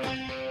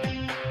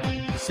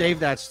 Save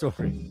that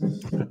story.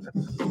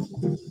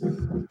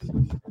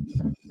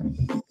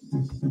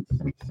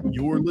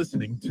 You're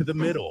listening to The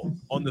Middle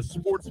on the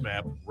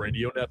SportsMap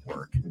Radio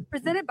Network.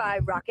 Presented by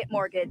Rocket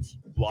Mortgage.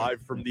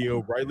 Live from the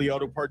O'Reilly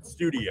Auto Parts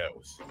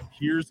Studios,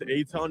 here's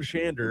Eitan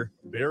Shander,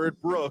 Barrett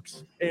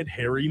Brooks, and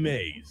Harry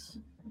Mays.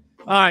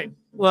 All right.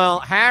 Well,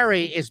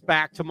 Harry is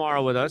back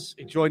tomorrow with us.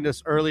 He joined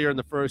us earlier in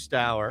the first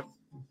hour.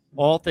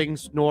 All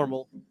things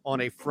normal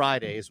on a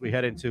Friday as we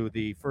head into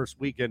the first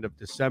weekend of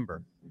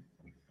December.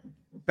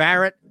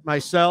 Barrett,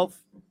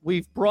 myself,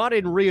 we've brought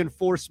in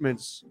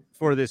reinforcements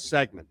for this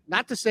segment.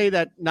 Not to say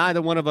that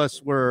neither one of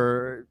us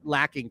were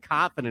lacking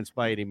confidence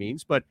by any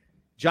means, but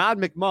John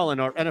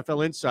McMullen, our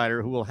NFL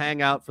insider, who will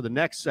hang out for the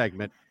next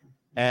segment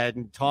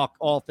and talk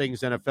all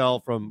things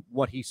NFL from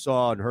what he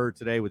saw and heard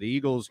today with the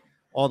Eagles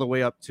all the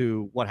way up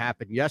to what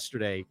happened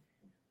yesterday,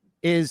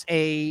 is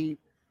a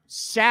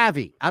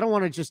savvy. I don't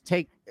want to just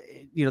take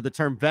the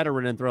term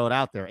veteran and throw it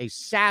out there, a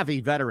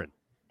savvy veteran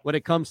when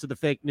it comes to the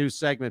fake news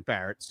segment,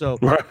 Barrett. So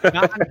John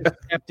has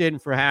stepped in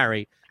for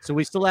Harry. So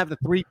we still have the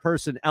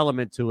 3-person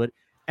element to it.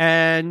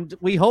 And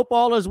we hope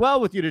all is well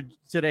with you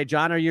today,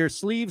 John. Are your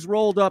sleeves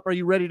rolled up? Are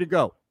you ready to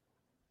go?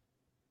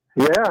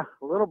 Yeah,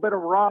 a little bit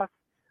of rust,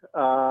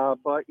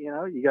 but,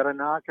 you got to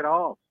knock it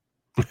off.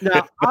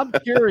 Now, I'm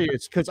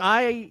curious because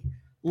I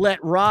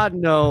let Rod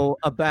know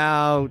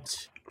about,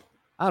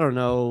 I don't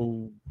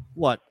know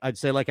what, I'd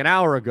say like an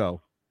hour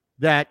ago,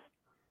 that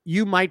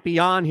you might be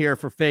on here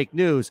for fake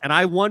news. And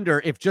I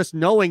wonder if just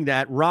knowing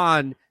that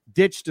Ron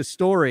ditched a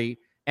story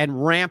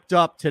and ramped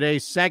up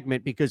today's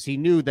segment because he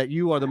knew that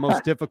you are the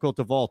most difficult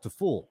of all to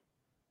fool.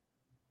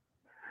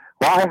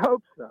 Well, I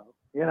hope so.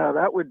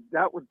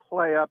 That would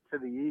play up to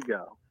the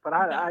ego. But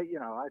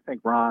I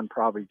think Ron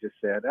probably just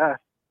said,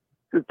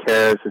 who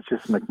cares? It's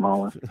just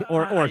McMullen.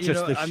 or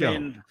just the show. I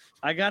mean,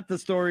 I got the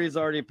stories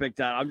already picked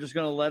out. I'm just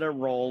going to let it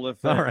roll.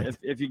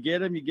 If you get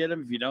them, you get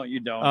them. If you don't, you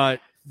don't.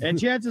 And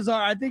chances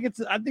are, I think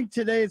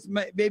today is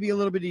maybe a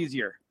little bit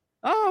easier.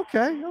 Oh,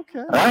 okay.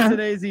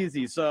 Today's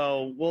easy,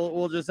 so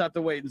we'll just have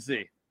to wait and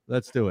see.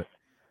 Let's do it.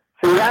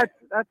 See, that's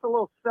a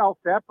little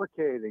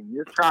self-deprecating.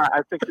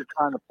 I think you're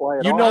trying to play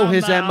it.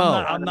 His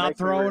MO. I'm not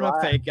throwing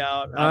a fake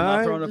out. I'm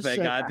not throwing a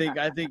fake out.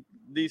 I think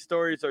these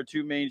stories are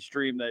too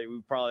mainstream that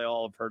we probably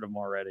all have heard them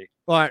already.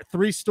 All right,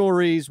 3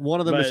 stories. One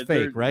of them is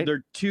fake, right?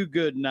 They're too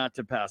good not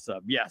to pass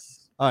up.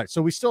 Yes. All right,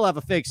 so we still have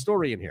a fake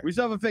story in here. We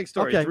still have a fake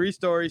story. Okay. 3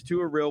 stories,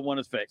 2 are real, 1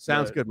 is fake.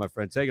 Sounds good, my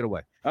friend. Take it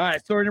away. All right,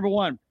 story number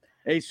 1.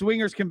 A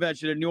swingers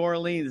convention in New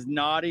Orleans,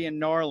 naughty in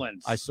New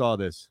Orleans. I saw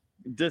this.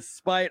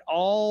 Despite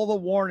all the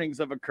warnings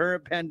of a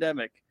current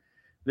pandemic,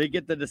 they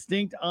get the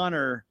distinct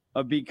honor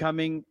of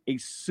becoming a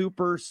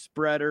super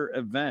spreader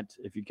event,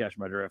 if you catch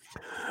my drift.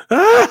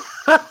 Now,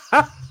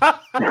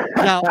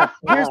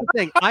 here's the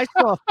thing. I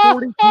saw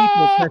 40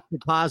 people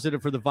tested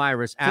positive for the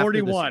virus.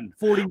 41.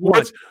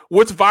 41.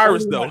 What's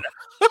virus, 41.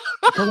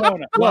 Though?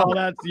 Corona. Well,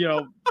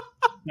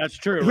 that's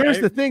true. Here's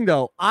right? the thing,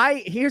 though.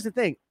 Here's the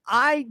thing.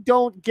 I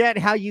don't get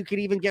how you could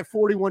even get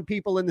 41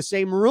 people in the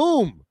same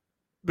room.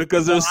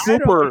 Because they're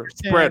super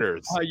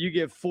spreaders. How you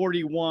get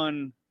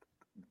 41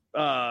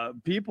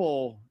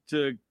 people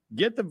to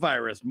get the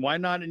virus? Why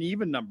not an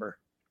even number?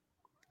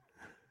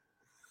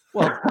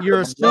 Well,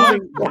 you're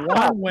assuming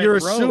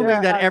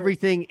that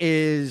everything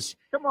is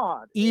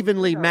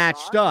evenly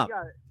matched up.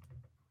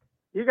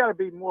 You got to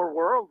be more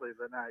worldly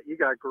than that. You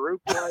got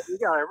group, you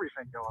got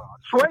everything going on.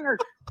 Swingers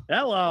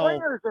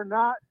are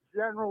not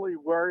generally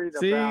worried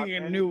about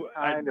any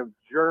kind of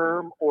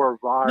germ or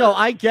virus. No,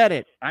 I get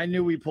it. I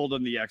knew we pulled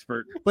in the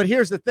expert. But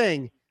here's the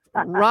thing.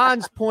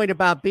 Ron's point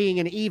about being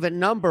an even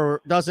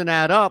number doesn't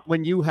add up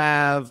when you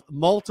have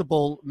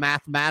multiple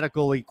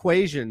mathematical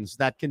equations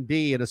that can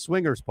be in a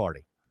swingers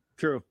party.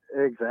 True.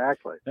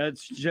 Exactly. That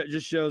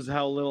just shows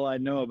how little I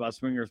know about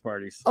swingers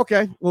parties.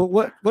 Okay. Well,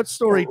 what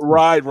story?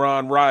 Right,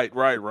 Ron. Right.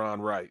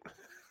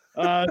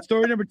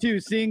 Story number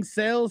 2, seeing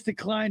sales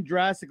decline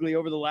drastically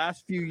over the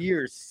last few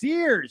years.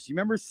 Sears, you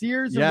remember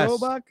Sears and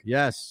Roebuck?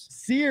 Yes.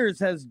 Sears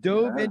has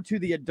dove into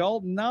the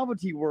adult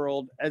novelty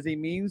world as a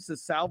means to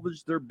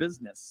salvage their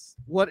business.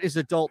 What is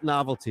adult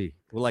novelty?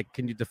 Well,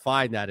 can you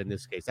define that in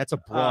this case? That's a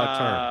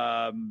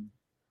broad term.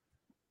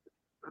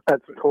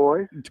 That's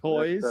toys.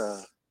 Toys.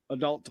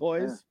 Adult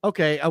toys. Yeah.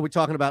 Okay. Are we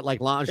talking about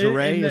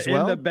lingerie as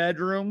well? In the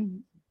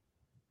bedroom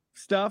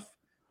stuff?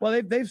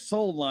 Well, they've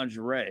sold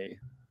lingerie.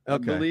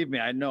 Okay. Believe me,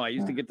 I know. I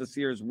used to get the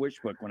Sears wish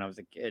book when I was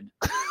a kid.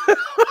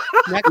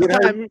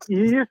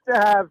 You used to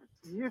have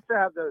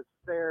those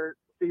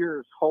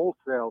Sears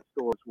wholesale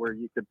stores where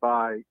you could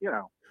buy,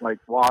 like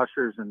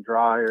washers and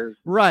dryers.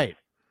 Right.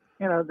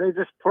 They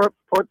just put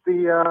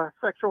the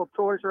sexual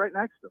toys right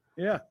next to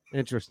them. Yeah.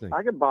 Interesting.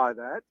 I could buy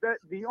that.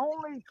 The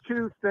only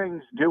 2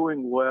 things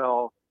doing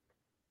well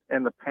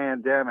in the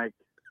pandemic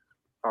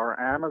are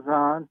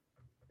Amazon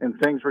and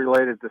things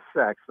related to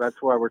sex.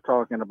 That's why we're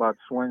talking about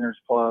swingers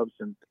clubs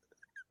and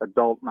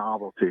adult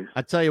novelties.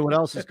 I tell you what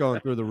else is going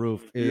through the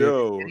roof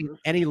is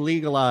any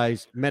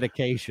legalized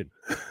medication,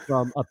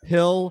 from a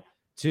pill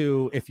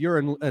to, if you're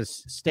in a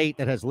state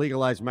that has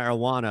legalized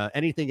marijuana,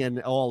 anything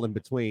and all in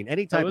between,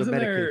 any type of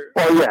medication.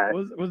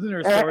 Wasn't there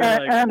a story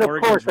and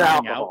of course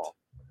alcohol.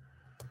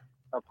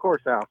 Of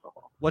course,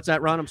 alcohol. What's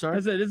that, Ron? I'm sorry.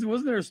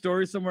 Wasn't there a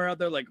story somewhere out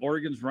there like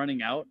Oregon's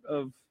running out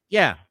of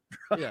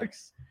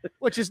drugs?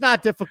 Which is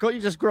not difficult.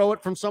 You just grow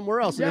it from somewhere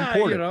else and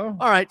import it. All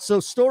right. So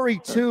story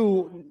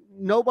 2,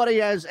 nobody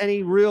has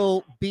any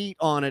real beat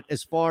on it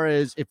as far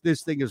as if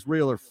this thing is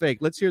real or fake.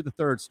 Let's hear the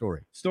 3rd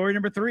story. Story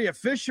number 3, a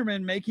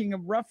fisherman making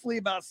roughly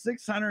about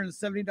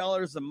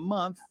 $670 a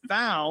month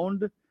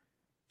found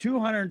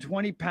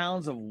 220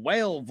 pounds of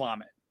whale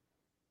vomit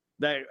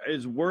that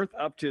is worth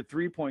up to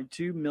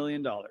 $3.2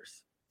 million.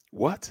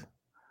 What?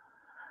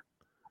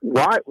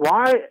 Why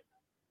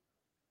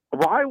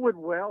would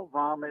whale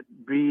vomit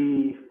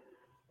be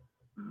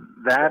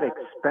that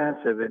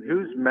expensive, and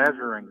who's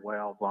measuring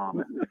whale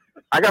vomit?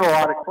 I got a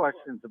lot of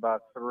questions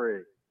about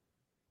 3.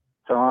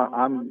 So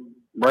I'm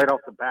right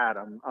off the bat,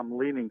 I'm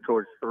leaning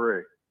towards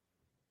 3.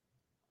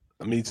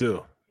 Me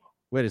too.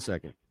 Wait a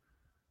second.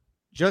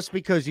 Just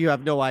because you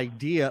have no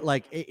idea,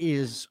 like,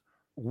 is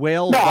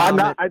whale No, I'm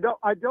vomit? not.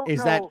 I don't. Is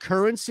know, that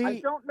currency?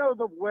 I don't know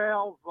the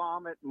whale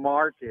vomit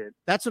market.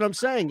 That's what I'm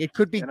saying. It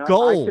could be And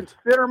gold. I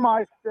consider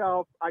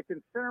myself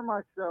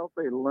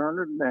a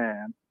learned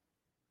man,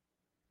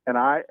 and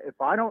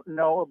if I don't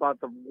know about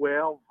the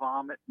whale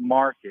vomit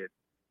market,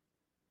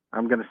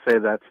 I'm going to say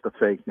that's the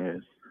fake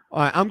news. All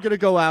right, I'm going to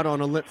go out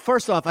on a limb.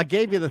 First off, I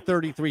gave you the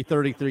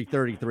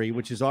 33,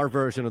 which is our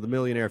version of the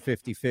Millionaire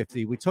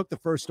 50-50. We took the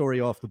first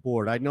story off the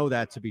board. I know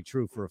that to be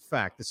true for a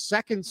fact. The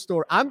second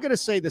story, I'm going to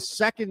say the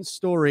second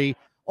story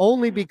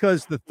only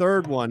because the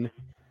third one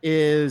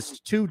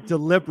is too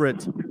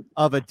deliberate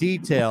of a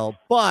detail.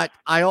 But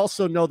I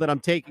also know that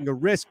I'm taking a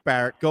risk,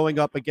 Barrett, going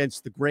up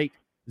against the great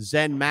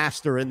Zen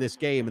master in this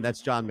game, and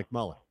that's John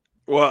McMullen.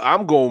 Well,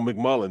 I'm going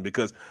McMullen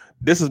because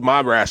this is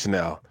my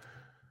rationale.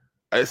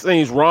 It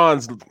seems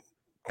Ron's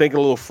thinking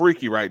a little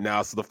freaky right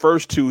now. So the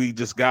first two he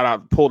just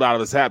pulled out of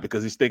his hat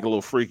because he's thinking a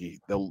little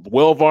freaky. The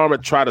whale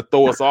vomit tried to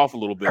throw us off a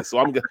little bit. So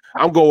I'm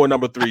going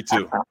number 3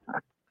 too.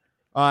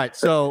 All right,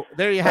 so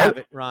there you have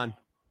it, Ron.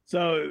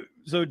 So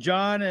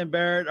John and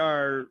Barrett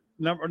are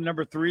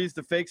number 3 is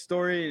the fake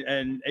story,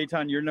 and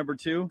Eitan, you're number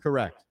 2.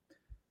 Correct.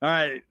 All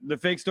right, the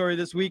fake story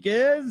this week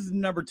is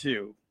number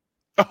 2.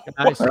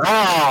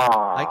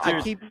 I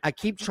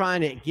keep trying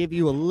to give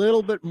you a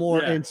little bit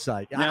more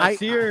insight. Now,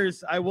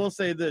 Sears, I will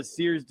say this: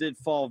 Sears did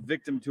fall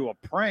victim to a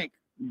prank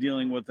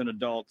dealing with an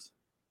adult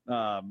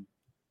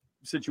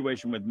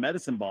situation with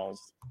medicine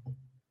balls,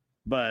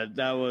 but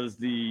that was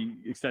the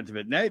extent of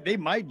it. Now, they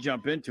might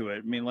jump into it.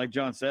 I mean, like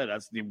John said,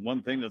 that's the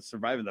one thing that's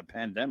surviving the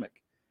pandemic.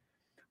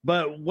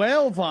 But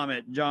whale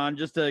vomit, John,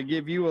 just to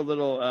give you a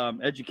little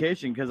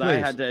education, because I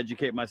had to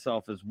educate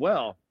myself as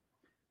well.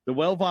 The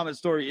whale vomit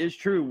story is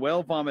true.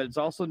 Whale vomit is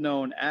also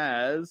known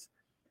as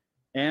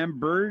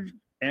ambergris.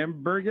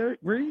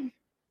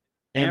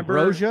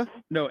 Ambrosia?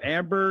 No,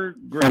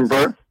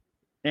 ambergris.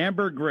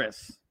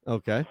 Ambergris.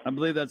 Okay. I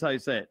believe that's how you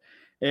say it.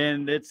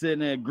 And it's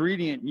an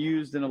ingredient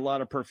used in a lot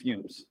of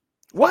perfumes.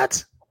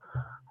 What?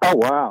 Oh,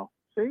 wow.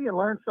 See, you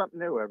learn something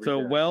new every day. So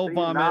whale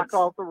vomit. Knock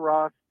off the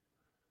rust.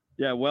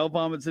 Yeah, whale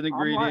vomit's an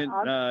ingredient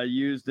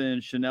used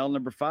in Chanel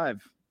No.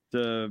 5.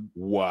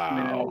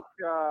 Wow.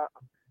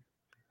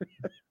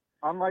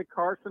 Unlike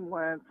Carson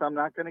Wentz, I'm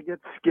not going to get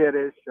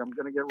skittish. I'm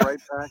going to get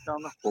right back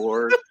on the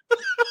horse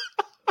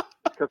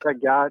because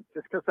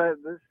this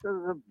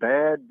is a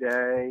bad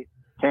day.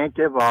 Can't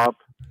give up.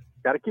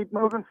 Got to keep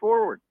moving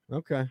forward.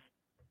 Okay.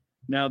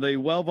 Now, the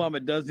whale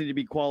vomit does need to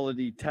be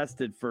quality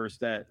tested first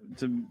to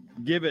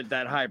give it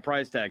that high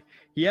price tag.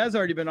 He has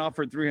already been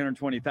offered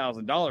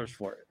 $320,000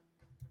 for it.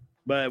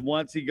 But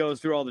once he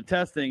goes through all the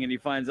testing and he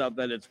finds out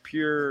that it's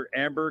pure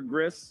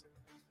ambergris,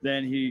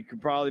 then he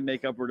could probably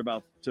make upward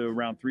to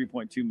around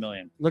 $3.2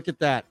 million. Look at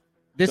that.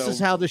 This is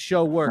how the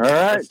show works. All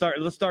right.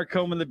 Let's start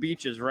combing the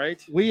beaches,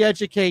 right? We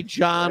educate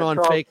John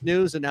on fake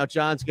news, and now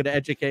John's going to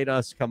educate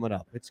us coming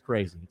up. It's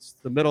crazy. It's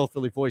the middle,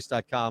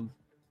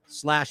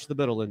 phillyvoice.com/the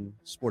middle in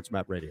Sports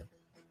Map Radio.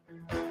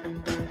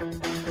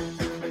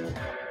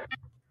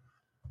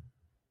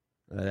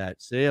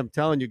 See, I'm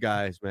telling you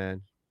guys,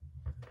 man.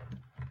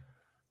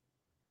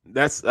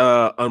 That's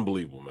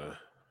unbelievable, man.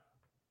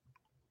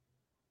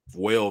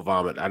 Whale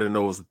vomit. I didn't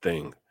know it was a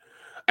thing.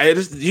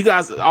 You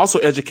guys also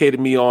educated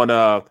me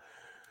on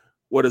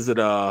what is it?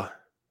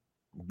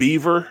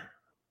 Beaver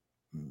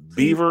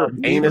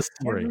anus.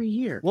 Every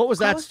year. What was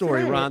that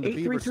story, Ron? The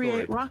Beaver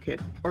story.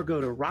 Rocket, or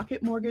go to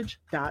rocketmortgage.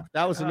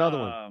 That was another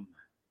one.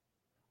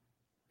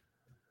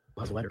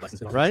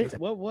 Right?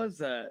 What was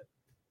that?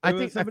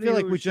 I feel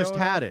like we just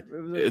had it.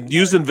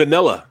 Using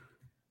vanilla.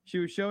 She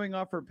was showing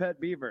off her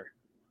pet beaver.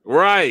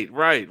 Right.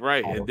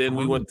 And then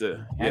we went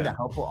to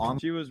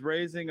She was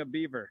raising a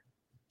beaver.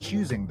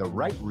 Choosing the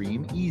right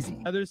ream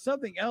easy. There's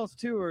something else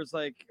too, where it's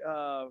like,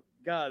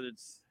 God,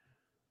 it's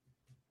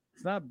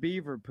not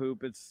beaver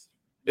poop. It's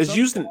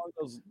used in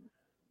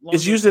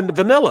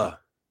vanilla.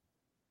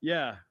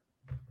 Yeah.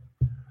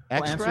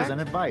 Answers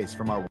and advice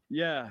from our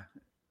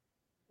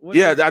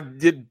I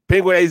did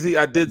Penguin AZ.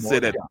 I did say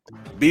that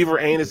beaver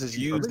anus is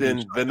used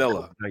in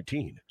vanilla.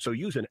 19. So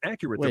use an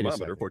accurate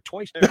thermometer for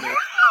twice.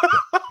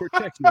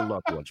 Protect your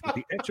loved ones with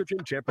the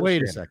Exergen temperature.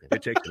 Wait a second.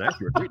 It takes an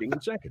accurate reading in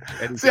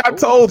seconds. See, I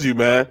told you,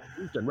 man.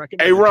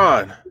 Hey,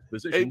 Ron.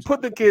 Hey,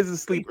 put the kids to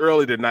sleep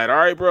early tonight. All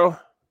right, bro.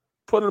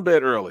 Put them to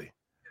bed early.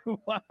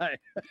 Why?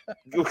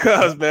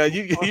 Because, man,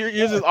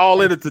 you're just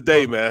all in it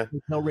today, man.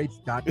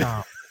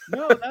 HotelRates.com.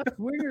 No, that's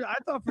weird. I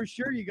thought for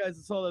sure you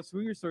guys saw that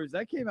Swinger Stories.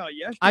 That came out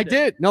yesterday. I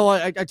did. No,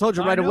 I told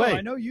you right away.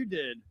 I know you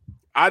did.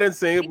 I didn't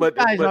say it, but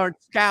you guys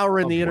aren't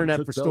scouring the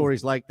internet for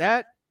stories like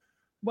that.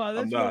 Well,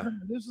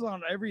 this was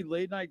on every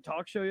late night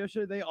talk show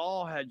yesterday. They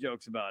all had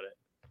jokes about it.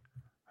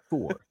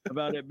 4.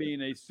 About it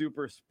being a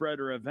super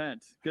spreader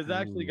event, because it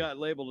actually got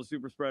labeled a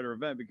super spreader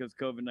event because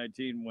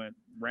COVID-19 went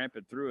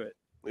rampant through it.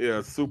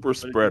 Yeah, super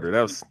spreader.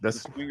 That's the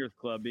Swingers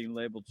Club being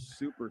labeled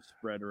super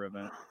spreader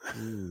event.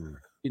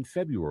 In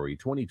February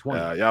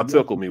 2020. Y'all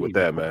tickled me with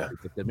that, man.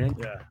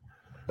 Yeah.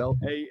 Bell.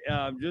 Hey,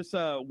 just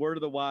a word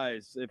of the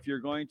wise. If you're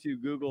going to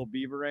Google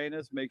beaver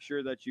anus, make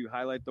sure that you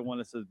highlight the one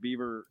that says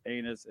beaver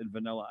anus and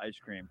vanilla ice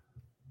cream.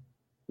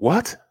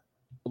 What?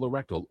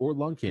 Colorectal or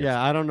lung cancer.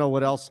 Yeah, I don't know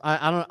what else.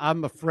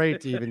 I'm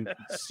afraid to even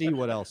see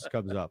what else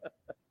comes up.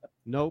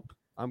 Nope,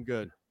 I'm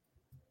good.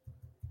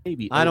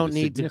 Maybe I don't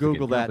need to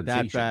Google that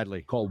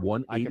badly. Call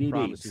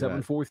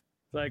 1-888-74.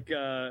 Like,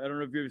 I don't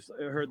know if you've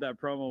heard that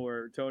promo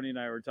where Tony and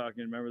I were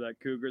talking. Remember that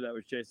cougar that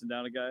was chasing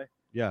down a guy?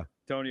 Yeah.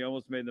 Tony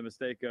almost made the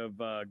mistake of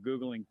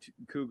Googling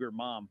cougar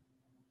mom.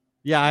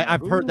 Yeah,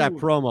 I've heard that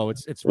promo.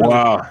 It's really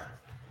wow.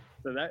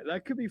 So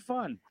that could be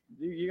fun.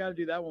 You got to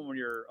do that one when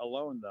you're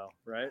alone, though,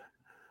 right?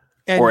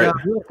 And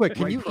real quick,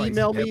 can you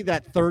email me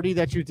that 30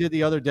 that you did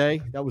the other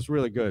day? That was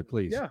really good,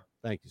 please. Yeah.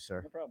 Thank you,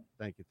 sir. No problem.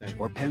 Thank you.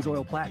 Or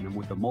Pennzoil Platinum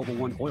with the Mobile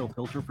One oil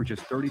filter for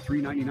just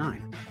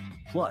 $33.99.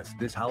 Plus,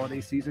 this holiday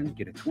season,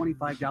 get a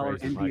 $25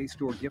 NBA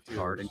Store gift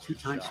card and 2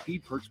 times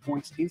Speed Perks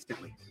points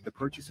instantly with the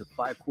purchase of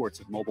 5 quarts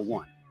of Mobile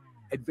One.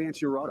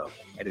 Advance your auto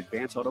at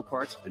Advance Auto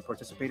Parts and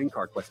participating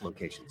CarQuest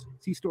locations.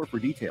 See store for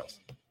details.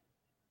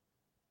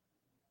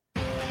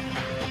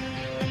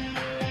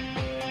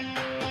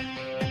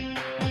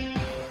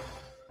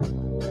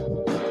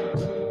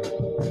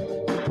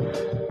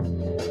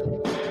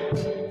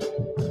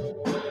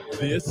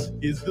 This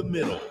is The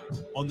Middle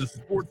on the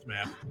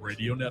SportsMap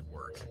Radio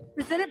Network.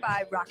 Presented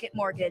by Rocket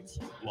Mortgage.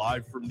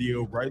 Live from the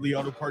O'Reilly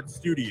Auto Parts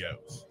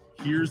Studios.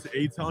 Here's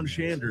Eitan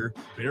Shander,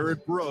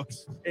 Barrett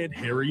Brooks, and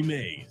Harry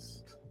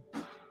Mays.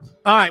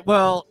 All right,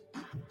 well,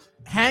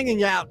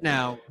 hanging out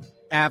now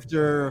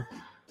after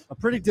a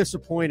pretty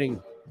disappointing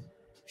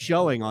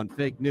showing on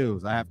fake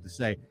news, I have to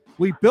say.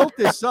 We built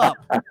this up,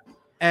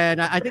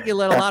 and I think you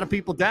let a lot of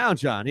people down,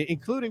 John,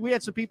 including we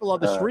had some people on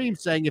the stream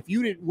saying if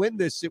you didn't win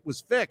this, it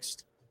was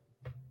fixed.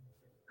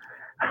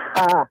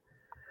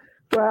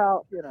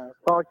 Well,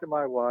 talk to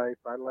my wife.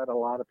 I let a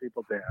lot of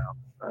people down.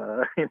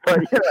 But, you got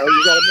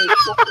to make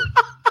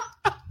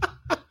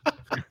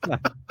sure.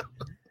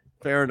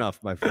 Fair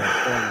enough, my friend.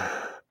 Fair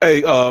enough.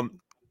 Hey, the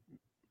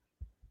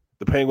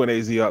Penguin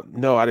AZ up.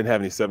 No, I didn't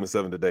have any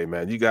 7-7 today,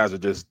 man. You guys are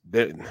just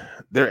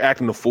they're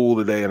acting the fool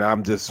today, and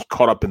I'm just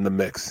caught up in the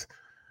mix.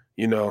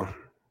 They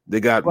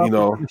got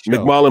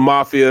McMullen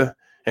Mafia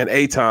and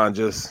Eitan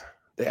just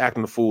they're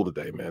acting the fool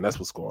today, man. That's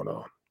what's going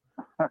on.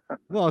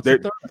 Well, it's a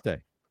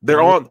Thursday. They're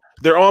on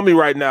me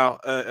right now.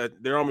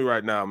 They're on me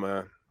right now,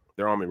 man.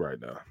 They're on me right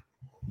now.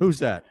 Who's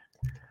that?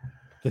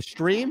 The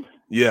stream?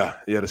 Yeah,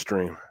 the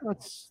stream.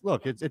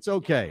 Look, it's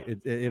okay.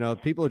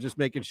 People are just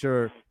making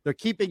sure they're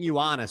keeping you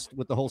honest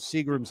with the whole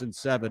Seagrams and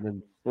 7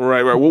 and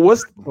right. Well,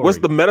 what's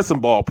the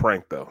medicine ball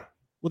prank though?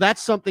 Well,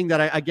 that's something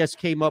that I guess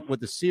came up with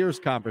the Sears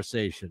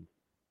conversation,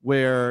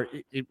 where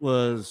it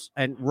was,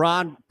 and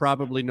Ron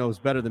probably knows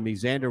better than me.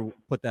 Xander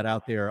put that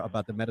out there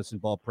about the medicine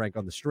ball prank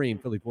on the stream,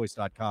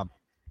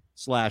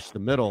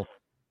 phillyvoice.com/themiddle.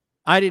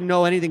 I didn't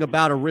know anything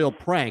about a real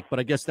prank, but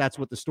I guess that's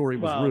what the story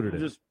was rooted in.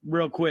 Just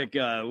real quick,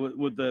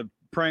 what the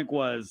prank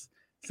was,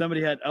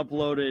 somebody had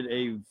uploaded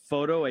a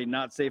photo, a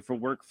not safe for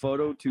work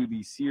photo, to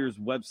the Sears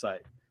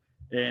website.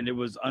 And it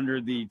was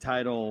under the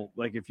title,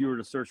 like if you were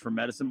to search for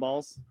medicine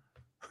balls,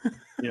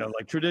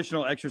 like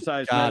traditional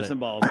exercise medicine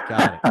balls.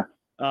 Got it.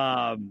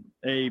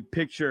 A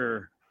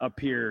picture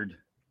appeared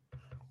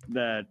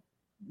that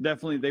they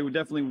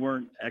definitely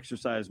weren't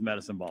exercise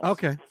medicine balls.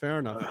 Okay, fair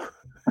enough.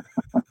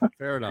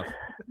 Fair enough.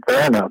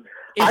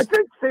 I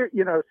think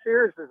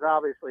Sears has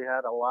obviously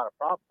had a lot of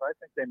problems. I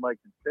think they might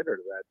consider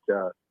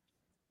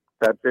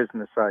that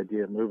business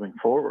idea moving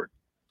forward.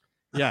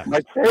 Yeah,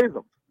 might save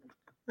them.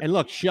 And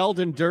look,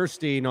 Sheldon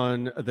Durstein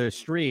on the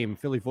stream,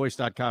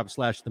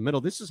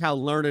 phillyvoice.com/themiddle. This is how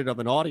learned of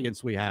an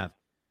audience we have.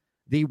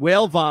 The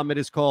whale vomit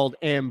is called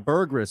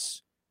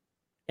ambergris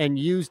and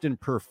used in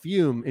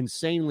perfume,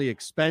 insanely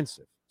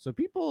expensive. So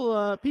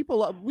people,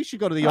 we should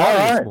go to the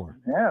audience more.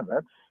 Yeah,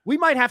 we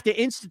might have to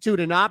institute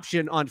an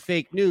option on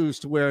fake news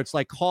to where it's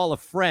like call a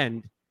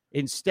friend.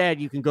 Instead,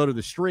 you can go to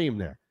the stream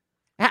there.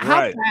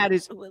 How bad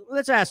is?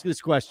 Let's ask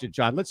this question,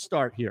 John. Let's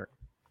start here.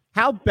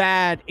 How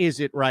bad is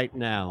it right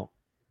now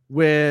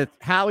with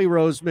Howie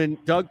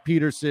Roseman, Doug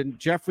Peterson,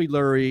 Jeffrey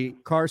Lurie,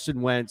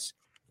 Carson Wentz?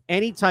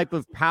 Any type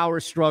of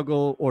power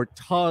struggle or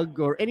tug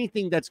or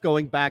anything that's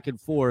going back and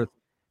forth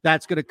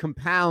that's going to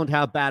compound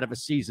how bad of a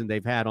season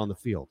they've had on the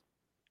field?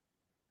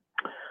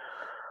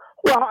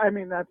 Well, I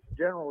mean, that's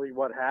generally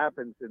what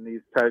happens in these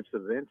types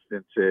of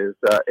instances.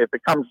 If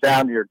it comes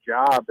down to your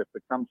job, if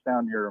it comes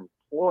down to your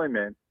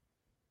employment,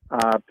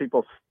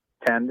 people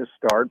tend to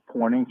start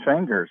pointing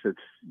fingers.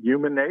 It's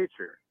human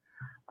nature.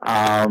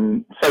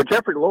 So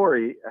Jeffrey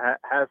Lurie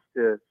has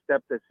to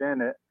step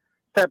in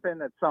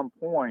at some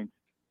point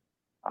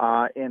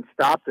and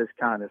stop this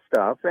kind of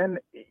stuff. And,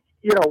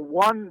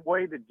 one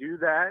way to do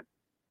that,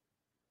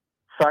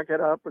 suck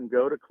it up and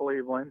go to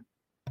Cleveland.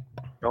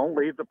 Don't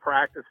leave the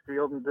practice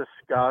field in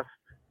disgust.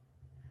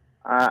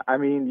 I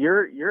mean,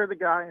 you're the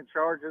guy in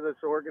charge of this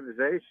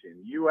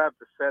organization. You have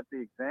to set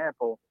the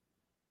example.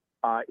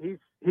 He's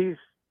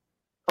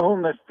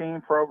owned this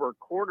team for over a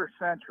quarter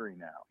century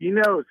now. He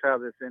knows how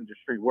this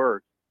industry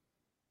works.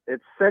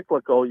 it's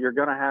cyclical. You're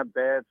going to have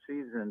bad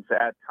seasons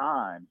at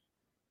times.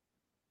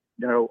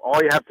 You know,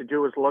 all you have to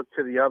do is look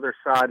to the other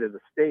side of the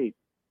state,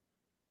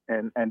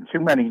 and too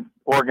many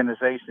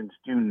organizations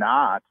do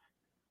not.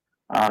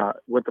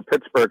 With the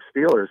Pittsburgh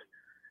Steelers,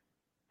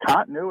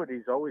 continuity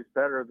is always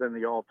better than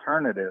the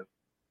alternative.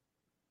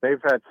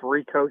 They've had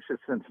 3 coaches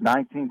since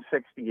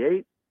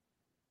 1968.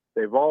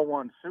 They've all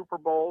won Super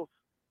Bowls.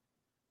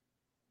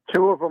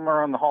 2 of them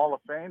are in the Hall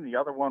of Fame. The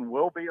other one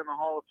will be in the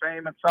Hall of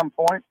Fame at some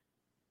point.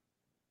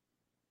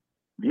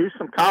 Use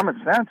some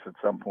common sense at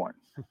some point.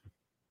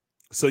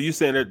 So you're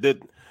saying that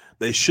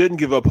they shouldn't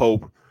give up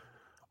hope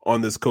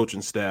on this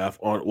coaching staff,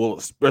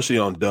 especially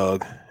on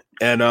Doug.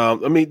 And I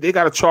mean, they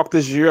got to chalk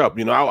this year up.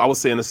 You know, I was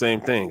saying the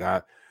same thing.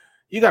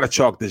 You got to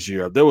chalk this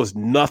year up. There was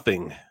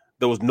nothing.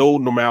 There was no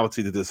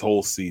normality to this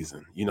whole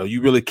season. You know,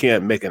 you really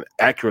can't make an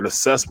accurate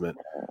assessment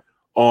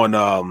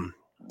on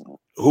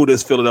who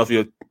this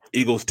Philadelphia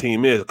Eagles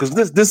team is,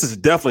 because this is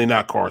definitely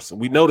not Carson.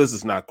 We know this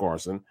is not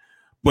Carson,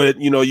 but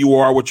you know, you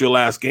are what your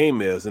last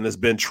game is, and it's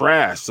been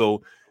trash.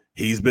 So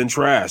he's been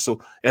trash.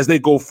 So as they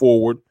go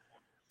forward,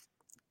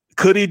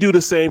 could he do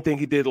the same thing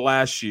he did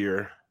last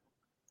year?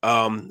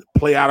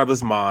 Play out of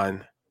his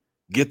mind,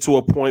 get to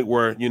a point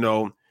where, you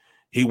know,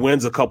 he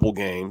wins a couple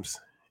games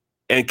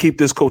and keep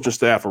this coaching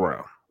staff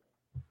around?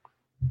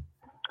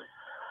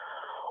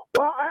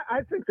 Well,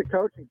 I think the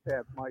coaching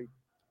staff might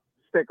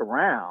stick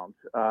around.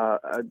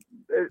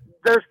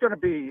 There's going to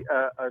be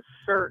a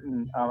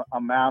certain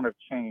amount of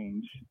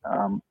change,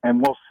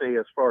 and we'll see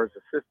as far as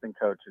assistant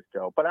coaches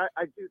go. But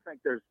I do think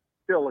there's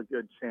still a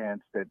good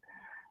chance that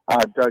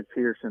Doug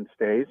Peterson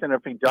stays. And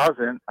if he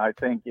doesn't, I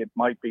think it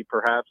might be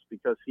perhaps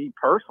because he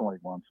personally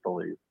wants to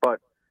leave. But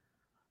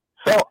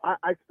so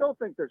I still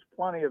think there's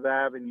plenty of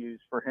avenues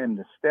for him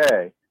to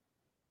stay.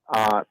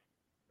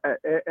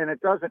 And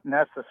it doesn't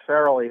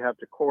necessarily have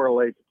to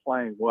correlate to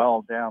playing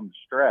well down the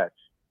stretch.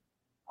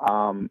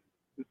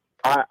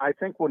 I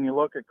think when you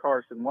look at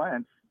Carson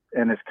Wentz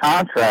and his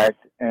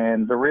contract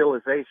and the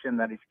realization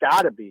that he's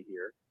got to be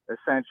here,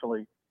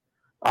 essentially,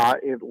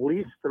 at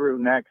least through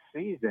next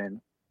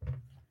season,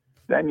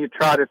 then you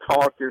try to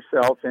talk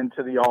yourself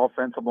into the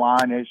offensive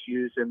line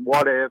issues. And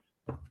what if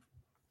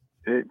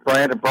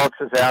Brandon Brooks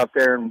is out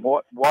there? And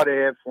what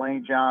if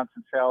Lane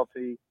Johnson's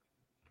healthy,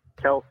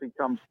 Kelsey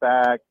comes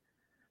back,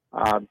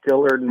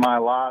 Dillard and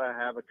Mailata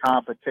have a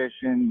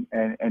competition,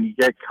 and you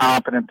get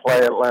competent play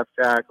at left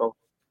tackle?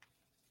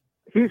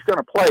 He's going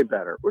to play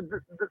better.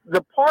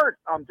 The part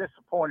I'm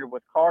disappointed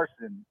with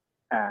Carson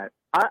at,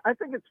 I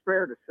think it's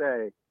fair to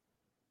say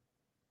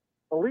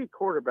elite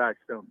quarterbacks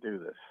don't do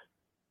this.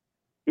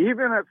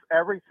 Even if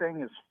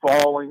everything is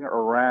falling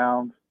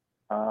around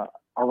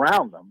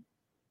them,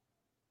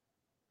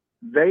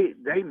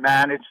 they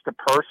manage to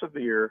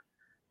persevere.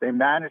 They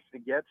manage to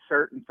get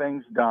certain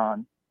things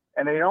done,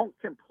 and they don't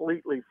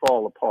completely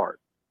fall apart.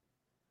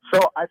 So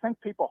I think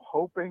people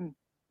hoping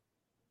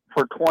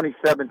for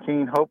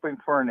 2017, hoping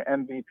for an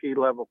MVP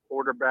level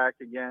quarterback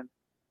again,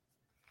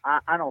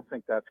 I don't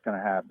think that's going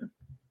to happen.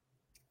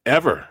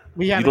 Ever.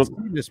 We haven't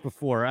seen this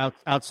before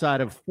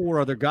outside of 4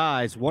 other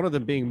guys, one of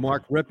them being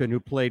Mark Rippon, who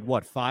played,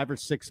 5 or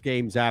 6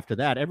 games after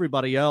that.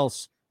 Everybody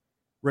else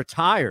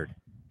retired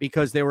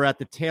because they were at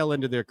the tail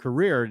end of their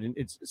career. And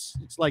it's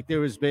like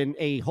there has been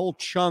a whole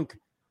chunk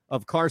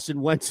of Carson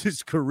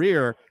Wentz's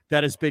career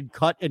that has been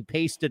cut and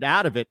pasted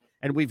out of it.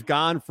 And we've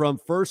gone from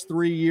first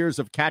 3 years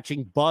of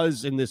catching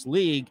buzz in this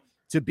league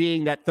to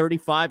being that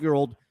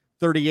 35-year-old,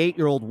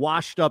 38-year-old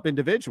washed-up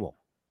individual.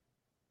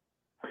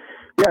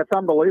 Yeah, it's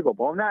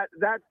unbelievable. And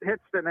that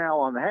hits the nail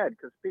on the head,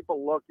 because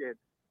people look at,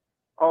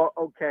 oh,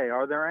 okay,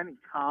 are there any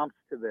comps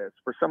to this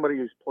for somebody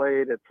who's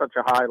played at such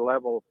a high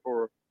level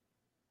for,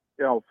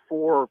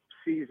 4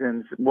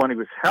 seasons when he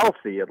was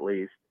healthy, at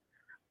least?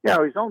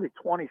 He's only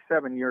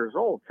 27 years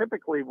old.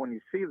 Typically, when you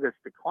see this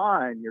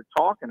decline, you're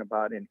talking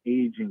about an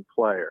aging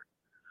player,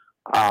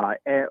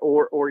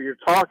 or you're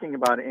talking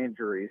about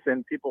injuries.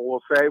 And people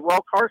will say, well,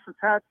 Carson's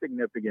had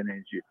significant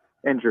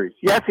injuries.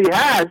 Yes, he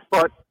has,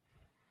 but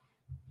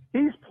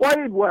he's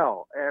played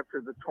well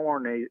after the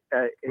torn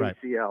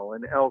ACL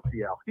and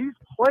LCL. He's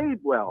played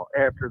well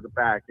after the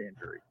back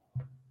injury.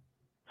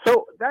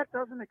 So that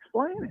doesn't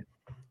explain it.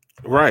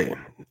 Right.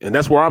 And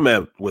that's where I'm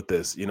at with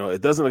this.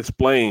 It doesn't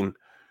explain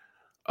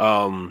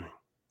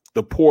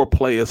the poor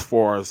play as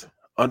far as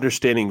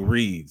understanding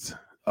reads,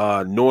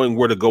 knowing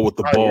where to go with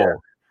the ball. Yeah.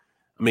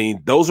 I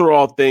mean, those are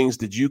all things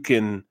that you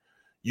can,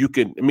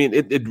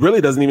 it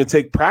really doesn't even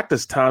take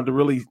practice time to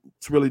really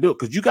do it,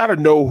 because you got to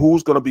know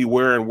who's going to be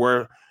where and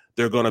where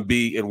they're going to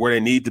be and where they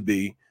need to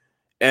be.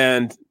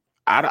 And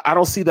I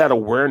don't see that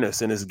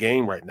awareness in this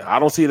game right now. I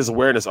don't see this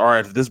awareness. All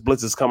right, if this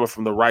blitz is coming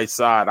from the right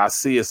side, I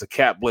see it's a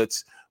cat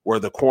blitz where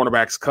the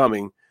cornerback's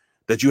coming,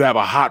 that you have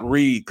a hot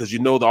read because the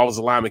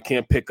offensive lineman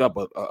can't pick up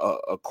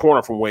a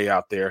corner from way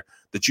out there,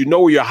 that you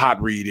know where your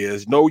hot read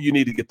is, know you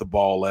need to get the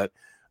ball at.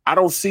 I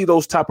don't see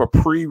those type of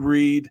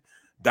pre-read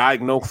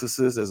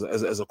diagnoses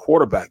as a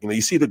quarterback.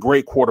 You see the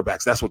great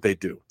quarterbacks, that's what they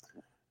do.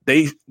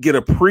 they get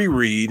a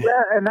pre-read.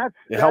 Yeah, and that's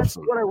helps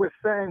them. what I was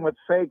saying with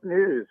fake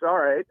news. All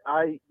right,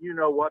 you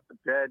know what to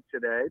bed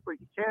today, but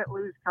you can't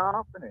lose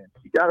confidence.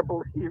 You got to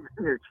believe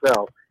in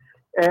yourself.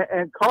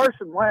 And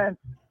Carson Wentz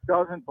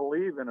doesn't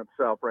believe in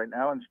himself right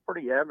now, and it's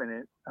pretty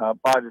evident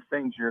by the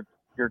things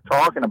you're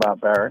talking about,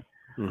 Barrett.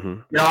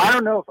 Mm-hmm. I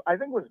don't know if I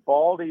think it was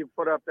Baldy who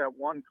put up that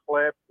one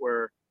clip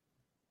where,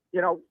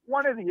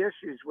 one of the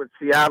issues with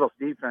Seattle's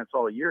defense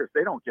all year is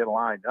they don't get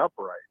lined up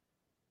right.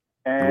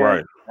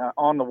 And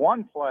on the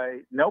one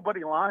play,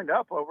 nobody lined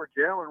up over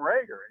Jalen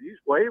Reagor. He's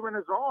waving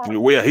his arm.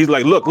 Yeah, he's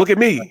like, look at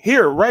me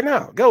here right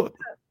now. Go.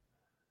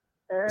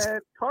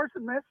 And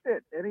Carson missed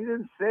it, and he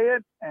didn't see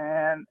it.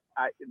 And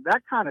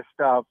that kind of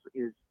stuff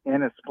is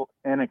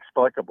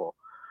inexplicable.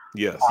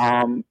 Yes.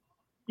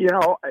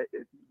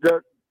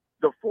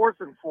 The 4th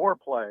and 4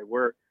 play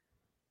where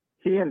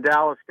he and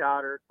Dallas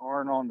Goedert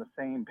aren't on the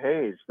same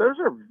page. Those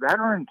are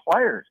veteran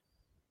players.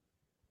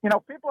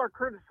 People are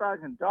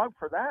criticizing Doug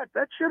for that.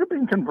 That should have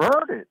been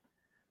converted.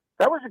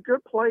 That was a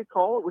good play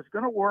call. It was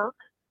going to work.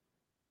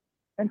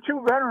 And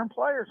 2 veteran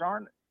players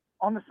aren't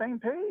on the same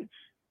page.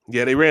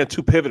 Yeah, they ran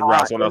 2 pivot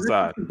routes on the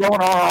outside.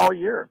 Going on all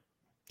year.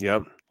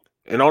 Yep.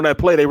 And on that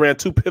play, they ran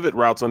 2 pivot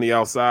routes on the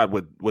outside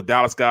with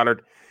Dallas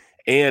Goedert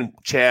and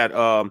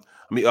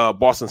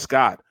Boston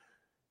Scott.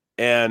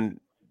 And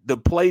the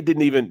play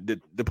the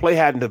play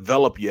hadn't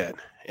developed yet,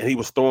 and he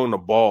was throwing the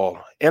ball.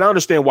 And I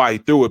understand why he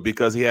threw it,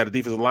 because he had a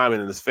defensive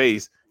lineman in his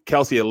face.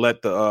 Kelsey had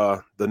let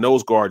the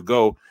nose guard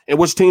go, and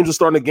which teams are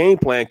starting to game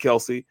plan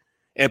Kelsey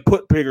and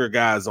put bigger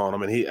guys on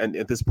him. And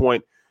at this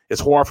point,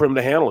 it's hard for him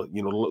to handle it.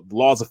 The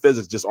laws of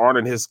physics just aren't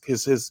in his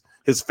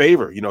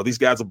favor. These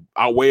guys are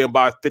outweigh him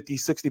by 50,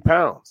 60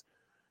 pounds.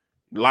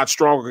 A lot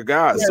stronger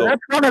guys. Yeah, so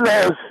that's one of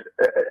those.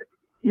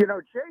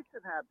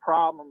 Jason had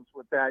problems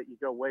with that. You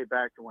go way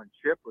back to when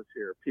Chip was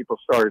here. People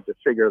started to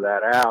figure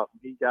that out.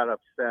 He got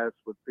obsessed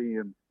with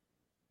being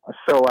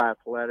so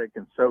athletic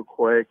and so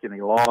quick, and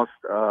he lost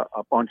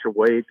a bunch of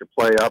weight to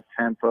play up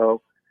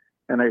tempo.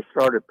 And they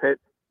started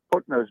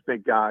putting those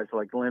big guys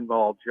like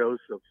Linval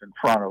Josephs in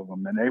front of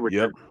them, and they would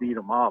just beat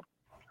them up.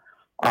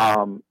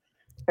 And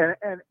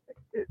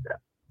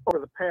over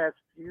the past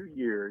few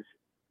years,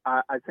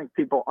 I think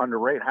people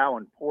underrate how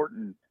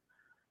important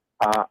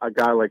a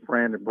guy like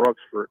Brandon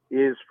Brooks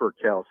is for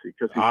Kelsey,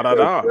 because he's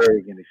so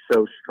big and he's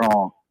so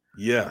strong.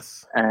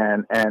 Yes.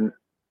 And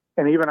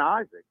even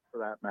Isaac, for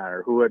that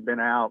matter, who had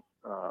been out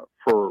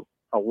for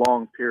a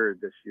long period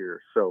this year.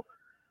 So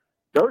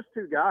those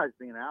 2 guys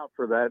being out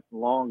for that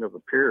long of a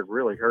period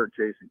really hurt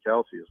Jason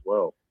Kelsey as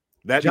well.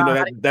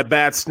 That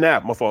bad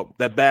snap, my fault.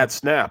 That bad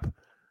snap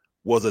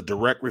was a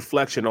direct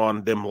reflection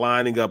on them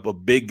lining up a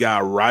big guy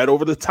right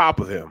over the top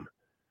of him,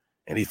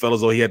 and he felt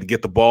as though he had to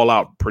get the ball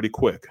out pretty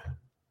quick.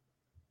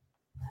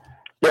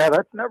 Yeah,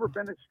 that's never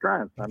been his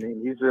strength. I mean,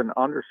 he's an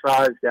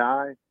undersized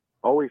guy,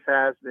 always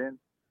has been.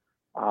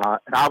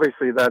 And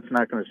obviously that's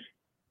not going to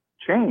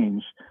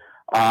change.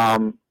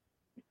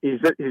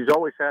 He's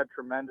always had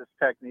tremendous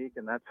technique,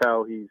 and that's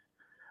how he's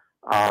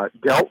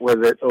dealt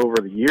with it over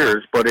the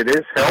years. But it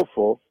is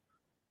helpful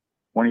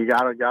when you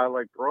got a guy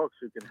like Brooks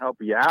who can help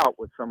you out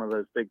with some of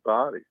those big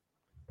bodies.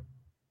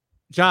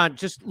 John,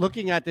 just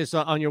looking at this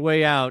on your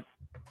way out,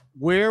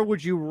 where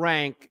would you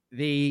rank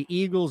the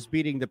Eagles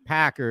beating the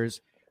Packers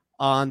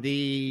on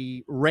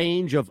the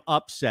range of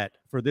upset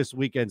for this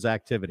weekend's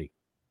activity?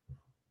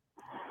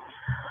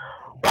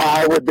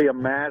 It would be a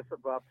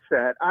massive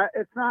upset.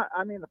 It's not.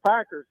 I mean, the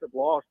Packers have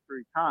lost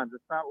 3 times.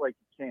 It's not like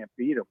you can't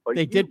beat them. But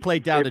they did play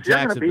down to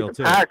Jacksonville beat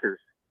the too. Packers,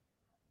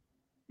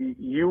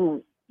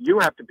 you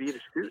have to beat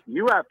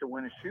you have to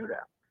win a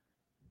shootout.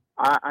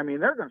 I mean,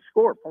 they're going to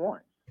score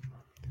points.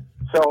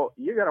 So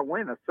you got to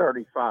win a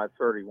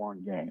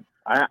 35-31 game.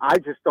 I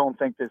just don't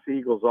think this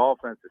Eagles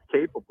offense is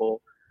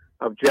capable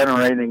of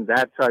generating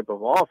that type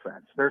of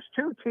offense. There's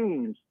 2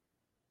 teams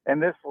in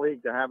this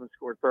league that haven't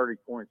scored 30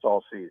 points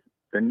all season: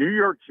 the New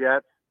York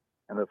Jets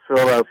and the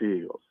Philadelphia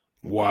Eagles.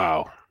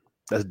 Wow.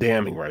 That's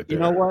damning right there.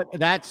 You know what?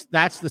 That's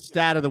the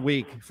stat of the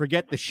week.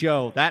 Forget the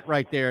show. That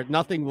right there,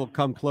 nothing will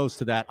come close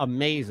to that.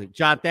 Amazing.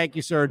 John, thank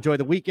you, sir. Enjoy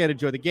the weekend.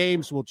 Enjoy the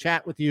games. We'll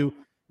chat with you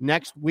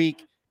next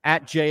week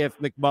at JF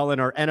McMullen,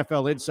 our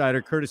NFL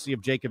insider, courtesy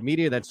of Jacob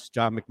Media. That's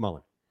John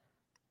McMullen.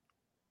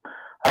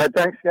 All right,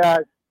 thanks,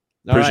 guys.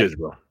 Appreciate it,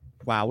 bro.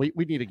 Wow, we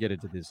need to get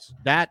into this.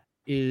 That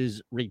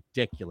is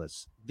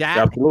ridiculous.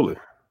 Absolutely.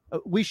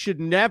 We should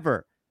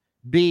never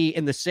be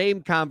in the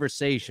same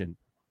conversation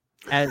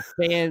as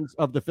fans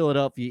of the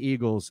Philadelphia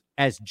Eagles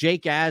as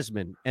Jake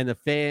Asman and the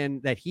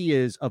fan that he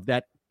is of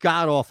that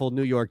god-awful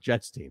New York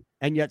Jets team.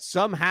 And yet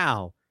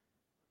somehow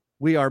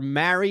we are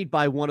married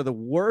by one of the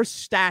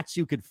worst stats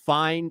you could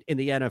find in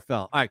the NFL.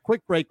 All right,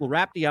 quick break. We'll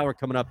wrap the hour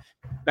coming up.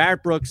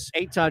 Barrett Brooks,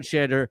 Eitan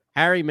Shander,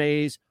 Harry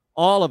Mays,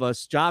 all of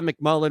us, John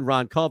McMullen,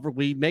 Ron Culver,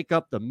 we make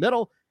up the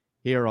middle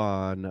here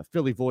on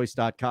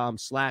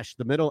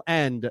phillyvoice.com/the middle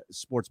and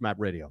SportsMap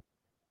Radio.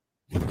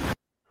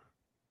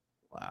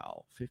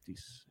 Wow,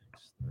 56-30.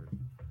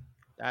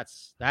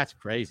 That's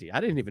crazy. I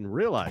didn't even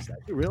realize that.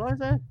 You realize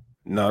that?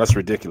 No, that's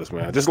ridiculous,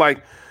 man. Just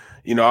like,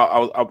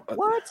 I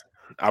what?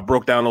 I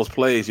broke down those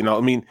plays. You know,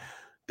 I mean,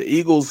 the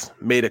Eagles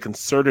made a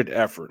concerted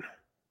effort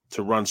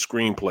to run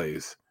screen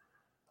plays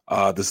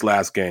this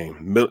last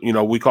game. You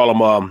know, we call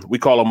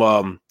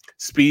them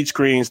speed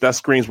screens. That's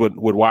screens with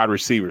wide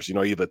receivers. You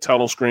know, either a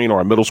tunnel screen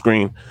or a middle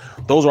screen.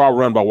 Those are all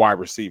run by wide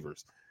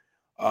receivers.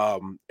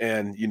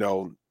 And you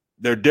know,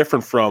 they're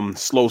different from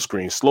slow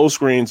screens. Slow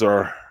screens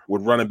are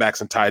with running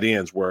backs and tight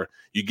ends, where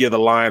you give the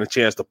line a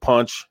chance to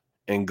punch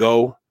and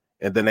go,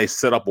 and then they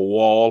set up a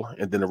wall,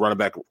 and then the running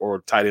back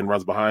or tight end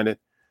runs behind it.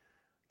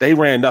 They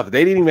ran nothing.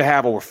 They didn't even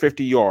have over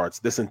 50 yards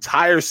this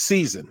entire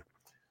season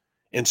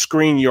in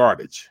screen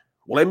yardage.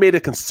 Well, they made a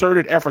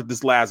concerted effort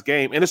this last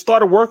game, and it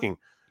started working.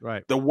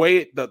 Right. The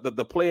way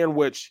the play in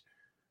which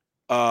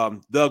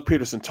Doug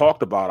Peterson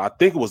talked about, I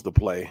think it was the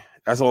play.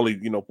 That's the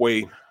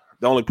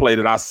only play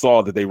that I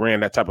saw that they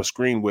ran that type of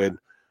screen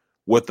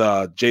with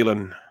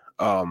Jalen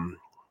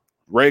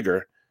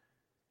Reagor.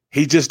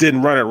 He just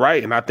didn't run it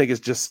right, and I think it's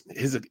just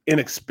his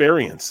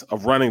inexperience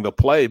of running the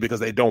play, because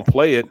they don't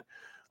play it,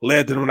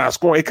 led to them not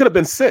scoring. It could have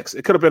been 6.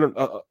 It could have been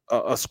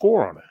a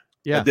score on it.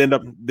 Yeah. And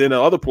then the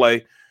other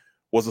play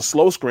was a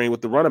slow screen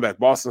with the running back,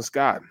 Boston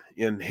Scott.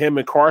 And him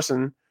and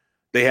Carson,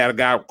 they had a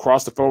guy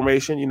across the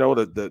formation, you know,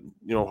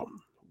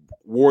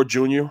 Ward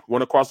Jr.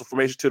 went across the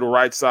formation to the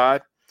right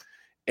side.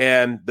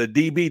 And the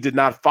DB did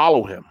not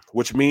follow him,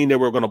 which means they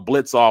were going to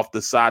blitz off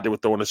the side they were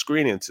throwing the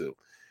screen into.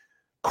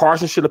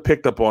 Carson should have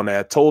picked up on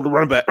that, told the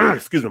running back,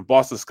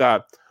 Boston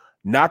Scott,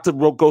 not to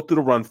go through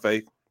the run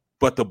fake,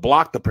 but to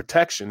block the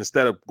protection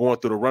instead of going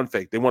through the run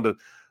fake. They wanted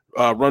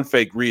a run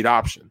fake read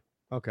option.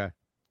 Okay.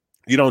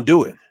 You don't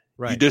do it.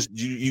 Right.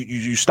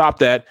 You stop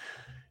that.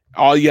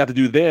 All you have to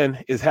do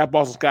then is have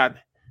Boston Scott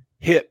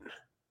hit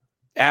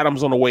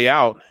Adams on the way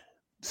out,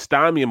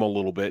 stymie him a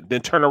little bit,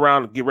 then turn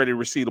around and get ready to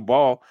receive the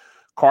ball.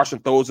 Carson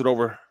throws it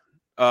over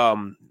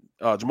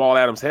Jamal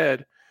Adams'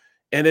 head,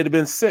 and it'd have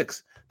been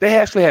 6. They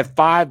actually had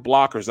 5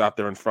 blockers out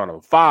there in front of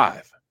them,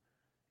 5,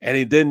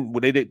 and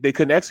they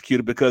couldn't execute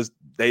it because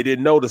they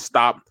didn't know to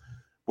stop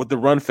with the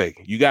run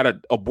fake. You got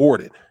to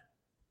abort it,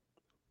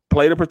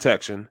 play the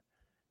protection,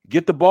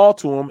 get the ball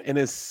to him, and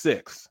it's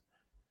 6.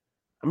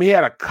 I mean, he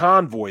had a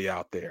convoy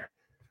out there,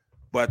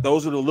 but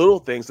those are the little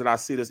things that I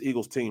see this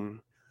Eagles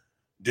team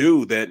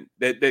do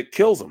that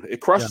kills them.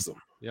 It crushes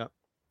them. Yeah.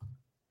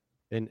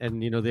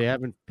 And you know, they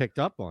haven't picked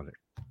up on it.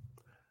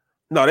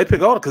 No, they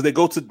pick on it because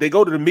they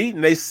go to the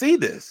meeting, they see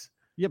this.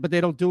 Yeah, but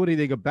they don't do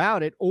anything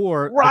about it,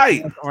 or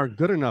right aren't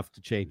good enough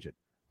to change it.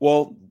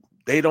 Well,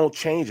 they don't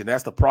change it.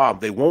 That's the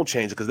problem. They won't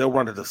change it because they'll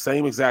run it the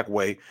same exact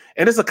way,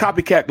 and it's a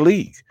copycat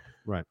league.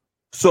 Right.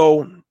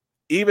 So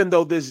even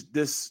though this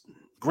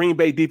Green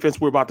Bay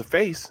defense we're about to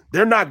face,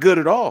 they're not good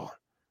at all.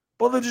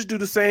 But they'll just do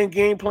the same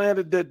game plan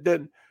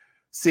that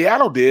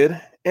Seattle did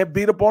and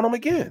beat up on them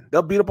again.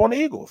 They'll beat up on the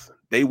Eagles.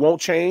 They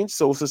won't change.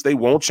 So since they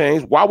won't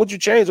change, why would you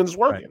change when it's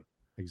working? Right.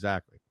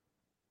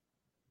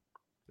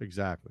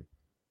 Exactly.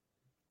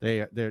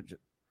 They're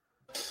just...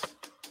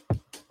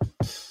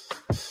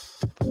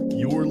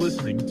 You're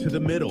listening to The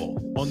Middle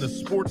on the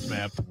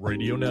SportsMap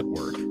Radio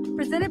Network.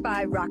 Presented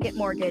by Rocket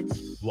Mortgage.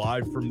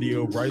 Live from the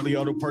O'Reilly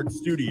Auto Parts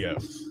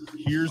Studios.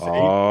 Here's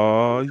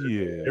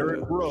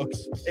Barrett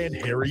Brooks and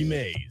Harry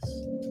Mays.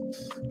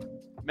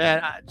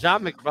 Man,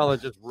 John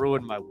McMullen just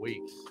ruined my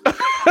week.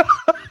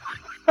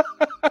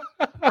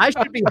 I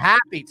should be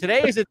happy.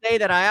 Today is a day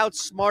that I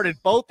outsmarted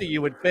both of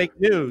you in fake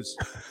news.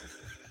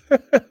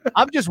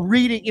 I'm just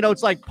reading, you know,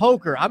 it's like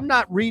poker. I'm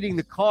not reading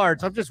the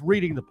cards. I'm just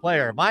reading the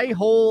player. My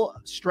whole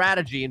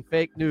strategy in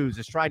fake news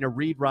is trying to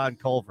read Ron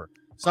Culver.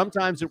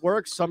 Sometimes it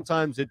works.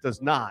 Sometimes it does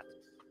not.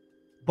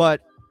 But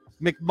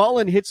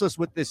McMullen hits us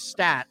with this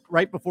stat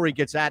right before he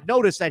gets at.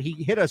 Notice that he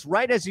hit us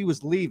right as he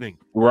was leaving.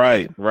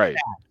 Right.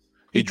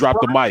 He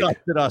dropped the mic.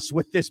 At us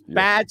with this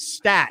bad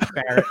stat,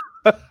 Barrett.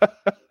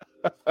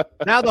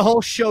 Now the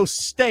whole show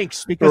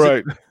stinks because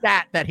of the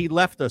stat that he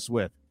left us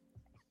with.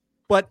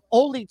 But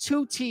only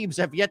 2 teams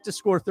have yet to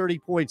score 30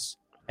 points,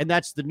 and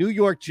that's the New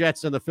York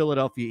Jets and the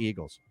Philadelphia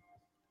Eagles.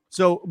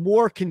 So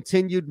more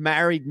continued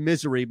married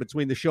misery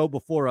between the show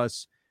before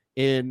us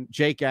in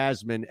Jake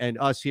Asman and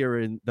us here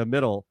in the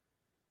middle.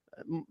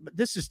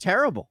 This is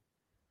terrible.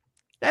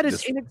 That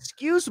is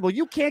inexcusable.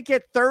 You can't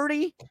get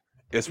 30.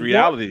 It's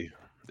reality.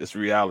 It's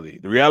reality.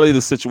 The reality of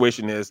the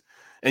situation is,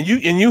 and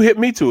you hit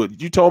me to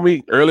it. You told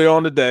me earlier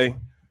on today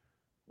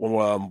when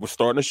we're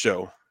starting the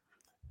show,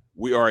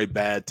 we are a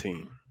bad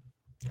team.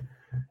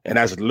 And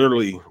that's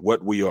literally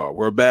what we are.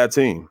 We're a bad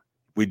team.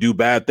 We do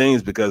bad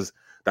things because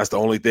that's the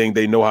only thing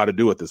they know how to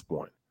do at this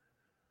point.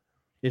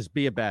 Is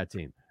be a bad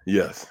team.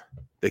 Yes.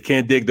 They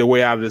can't dig their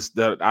way out of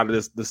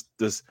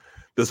this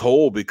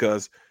hole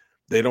because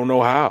they don't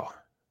know how.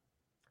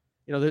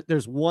 You know,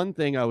 there's one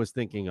thing I was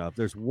thinking of.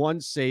 There's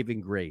one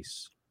saving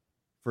grace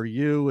for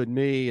you and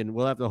me, and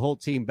we'll have the whole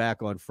team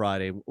back on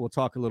Friday. We'll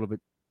talk a little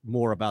bit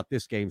more about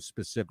this game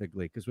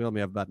specifically because we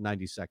only have about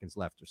 90 seconds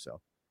left or so.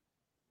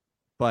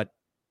 But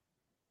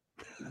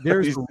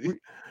there's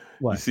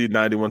what? You see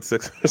 91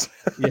 Sixers?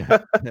 Yeah.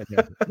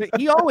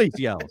 He always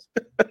yells.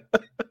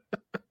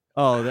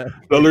 Oh, that.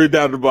 They'll read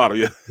down the bottom.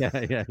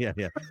 Yeah.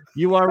 Yeah.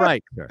 You are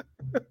right, sir.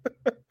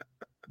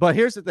 But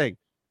here's the thing.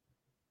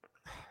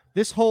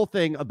 This whole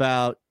thing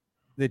about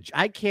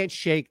I can't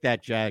shake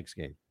that Jags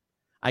game.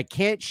 I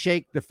can't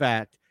shake the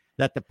fact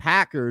that the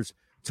Packers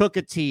took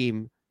a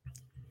team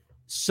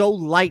so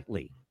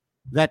lightly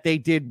that they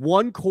did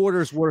one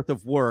quarter's worth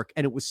of work,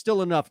 and it was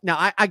still enough.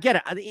 Now, I get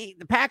it.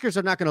 The Packers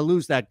are not going to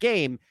lose that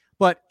game,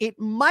 but it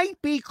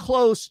might be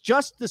close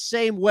just the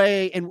same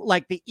way. And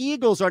like the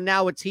Eagles are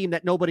now a team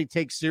that nobody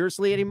takes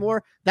seriously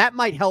anymore. That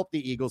might help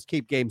the Eagles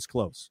keep games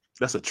close.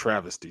 That's a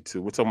travesty,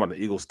 too. We're talking about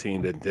the Eagles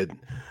team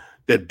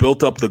that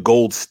built up the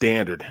gold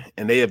standard,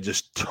 and they have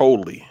just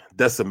totally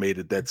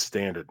decimated that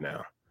standard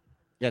now.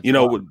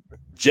 With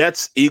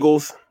Jets,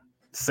 Eagles,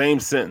 same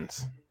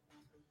sentence.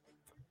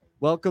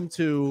 Welcome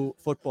to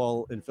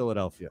football in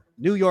Philadelphia.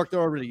 New York, they're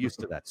already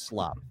used to that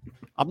slop.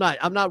 I'm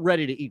not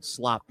ready to eat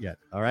slop yet.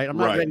 All right. I'm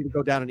not ready to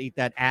go down and eat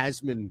that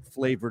Asman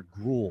flavored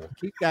gruel.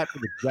 Keep that for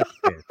the Jets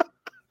fans.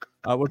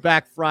 We're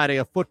back Friday,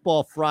 a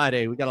football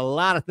Friday. We got a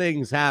lot of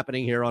things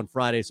happening here on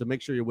Friday, so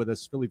make sure you're with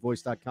us.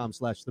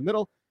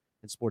 PhillyVoice.com/themiddle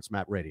and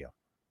SportsMap Radio.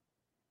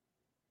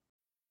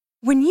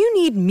 When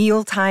you need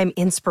mealtime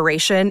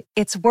inspiration,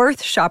 it's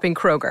worth shopping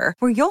Kroger,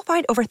 where you'll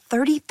find over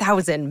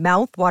 30,000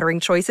 mouth-watering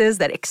choices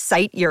that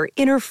excite your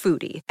inner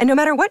foodie. And no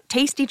matter what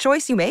tasty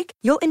choice you make,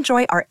 you'll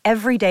enjoy our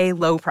everyday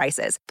low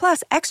prices,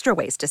 plus extra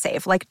ways to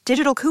save, like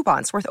digital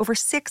coupons worth over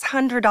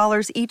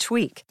 $600 each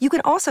week. You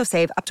can also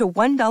save up to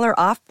 $1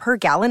 off per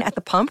gallon at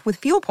the pump with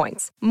fuel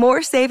points.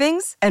 More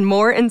savings and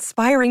more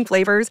inspiring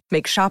flavors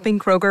make shopping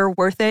Kroger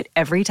worth it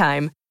every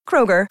time.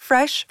 Kroger,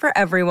 fresh for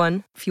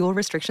everyone. Fuel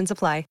restrictions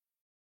apply.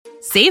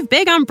 Save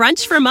big on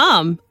brunch for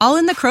mom, all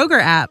in the Kroger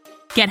app.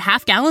 Get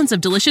half gallons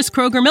of delicious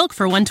Kroger milk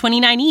for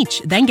 $1.29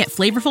 each. Then get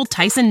flavorful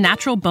Tyson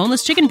natural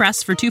boneless chicken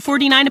breasts for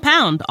 $2.49 a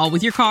pound, all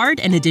with your card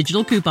and a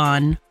digital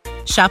coupon.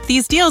 Shop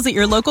these deals at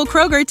your local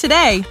Kroger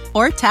today,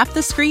 or tap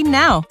the screen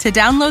now to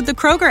download the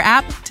Kroger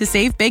app to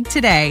save big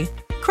today.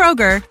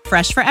 Kroger,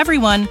 fresh for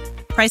everyone.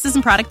 Prices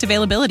and product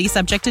availability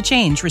subject to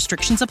change.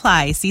 Restrictions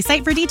apply. See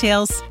site for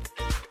details.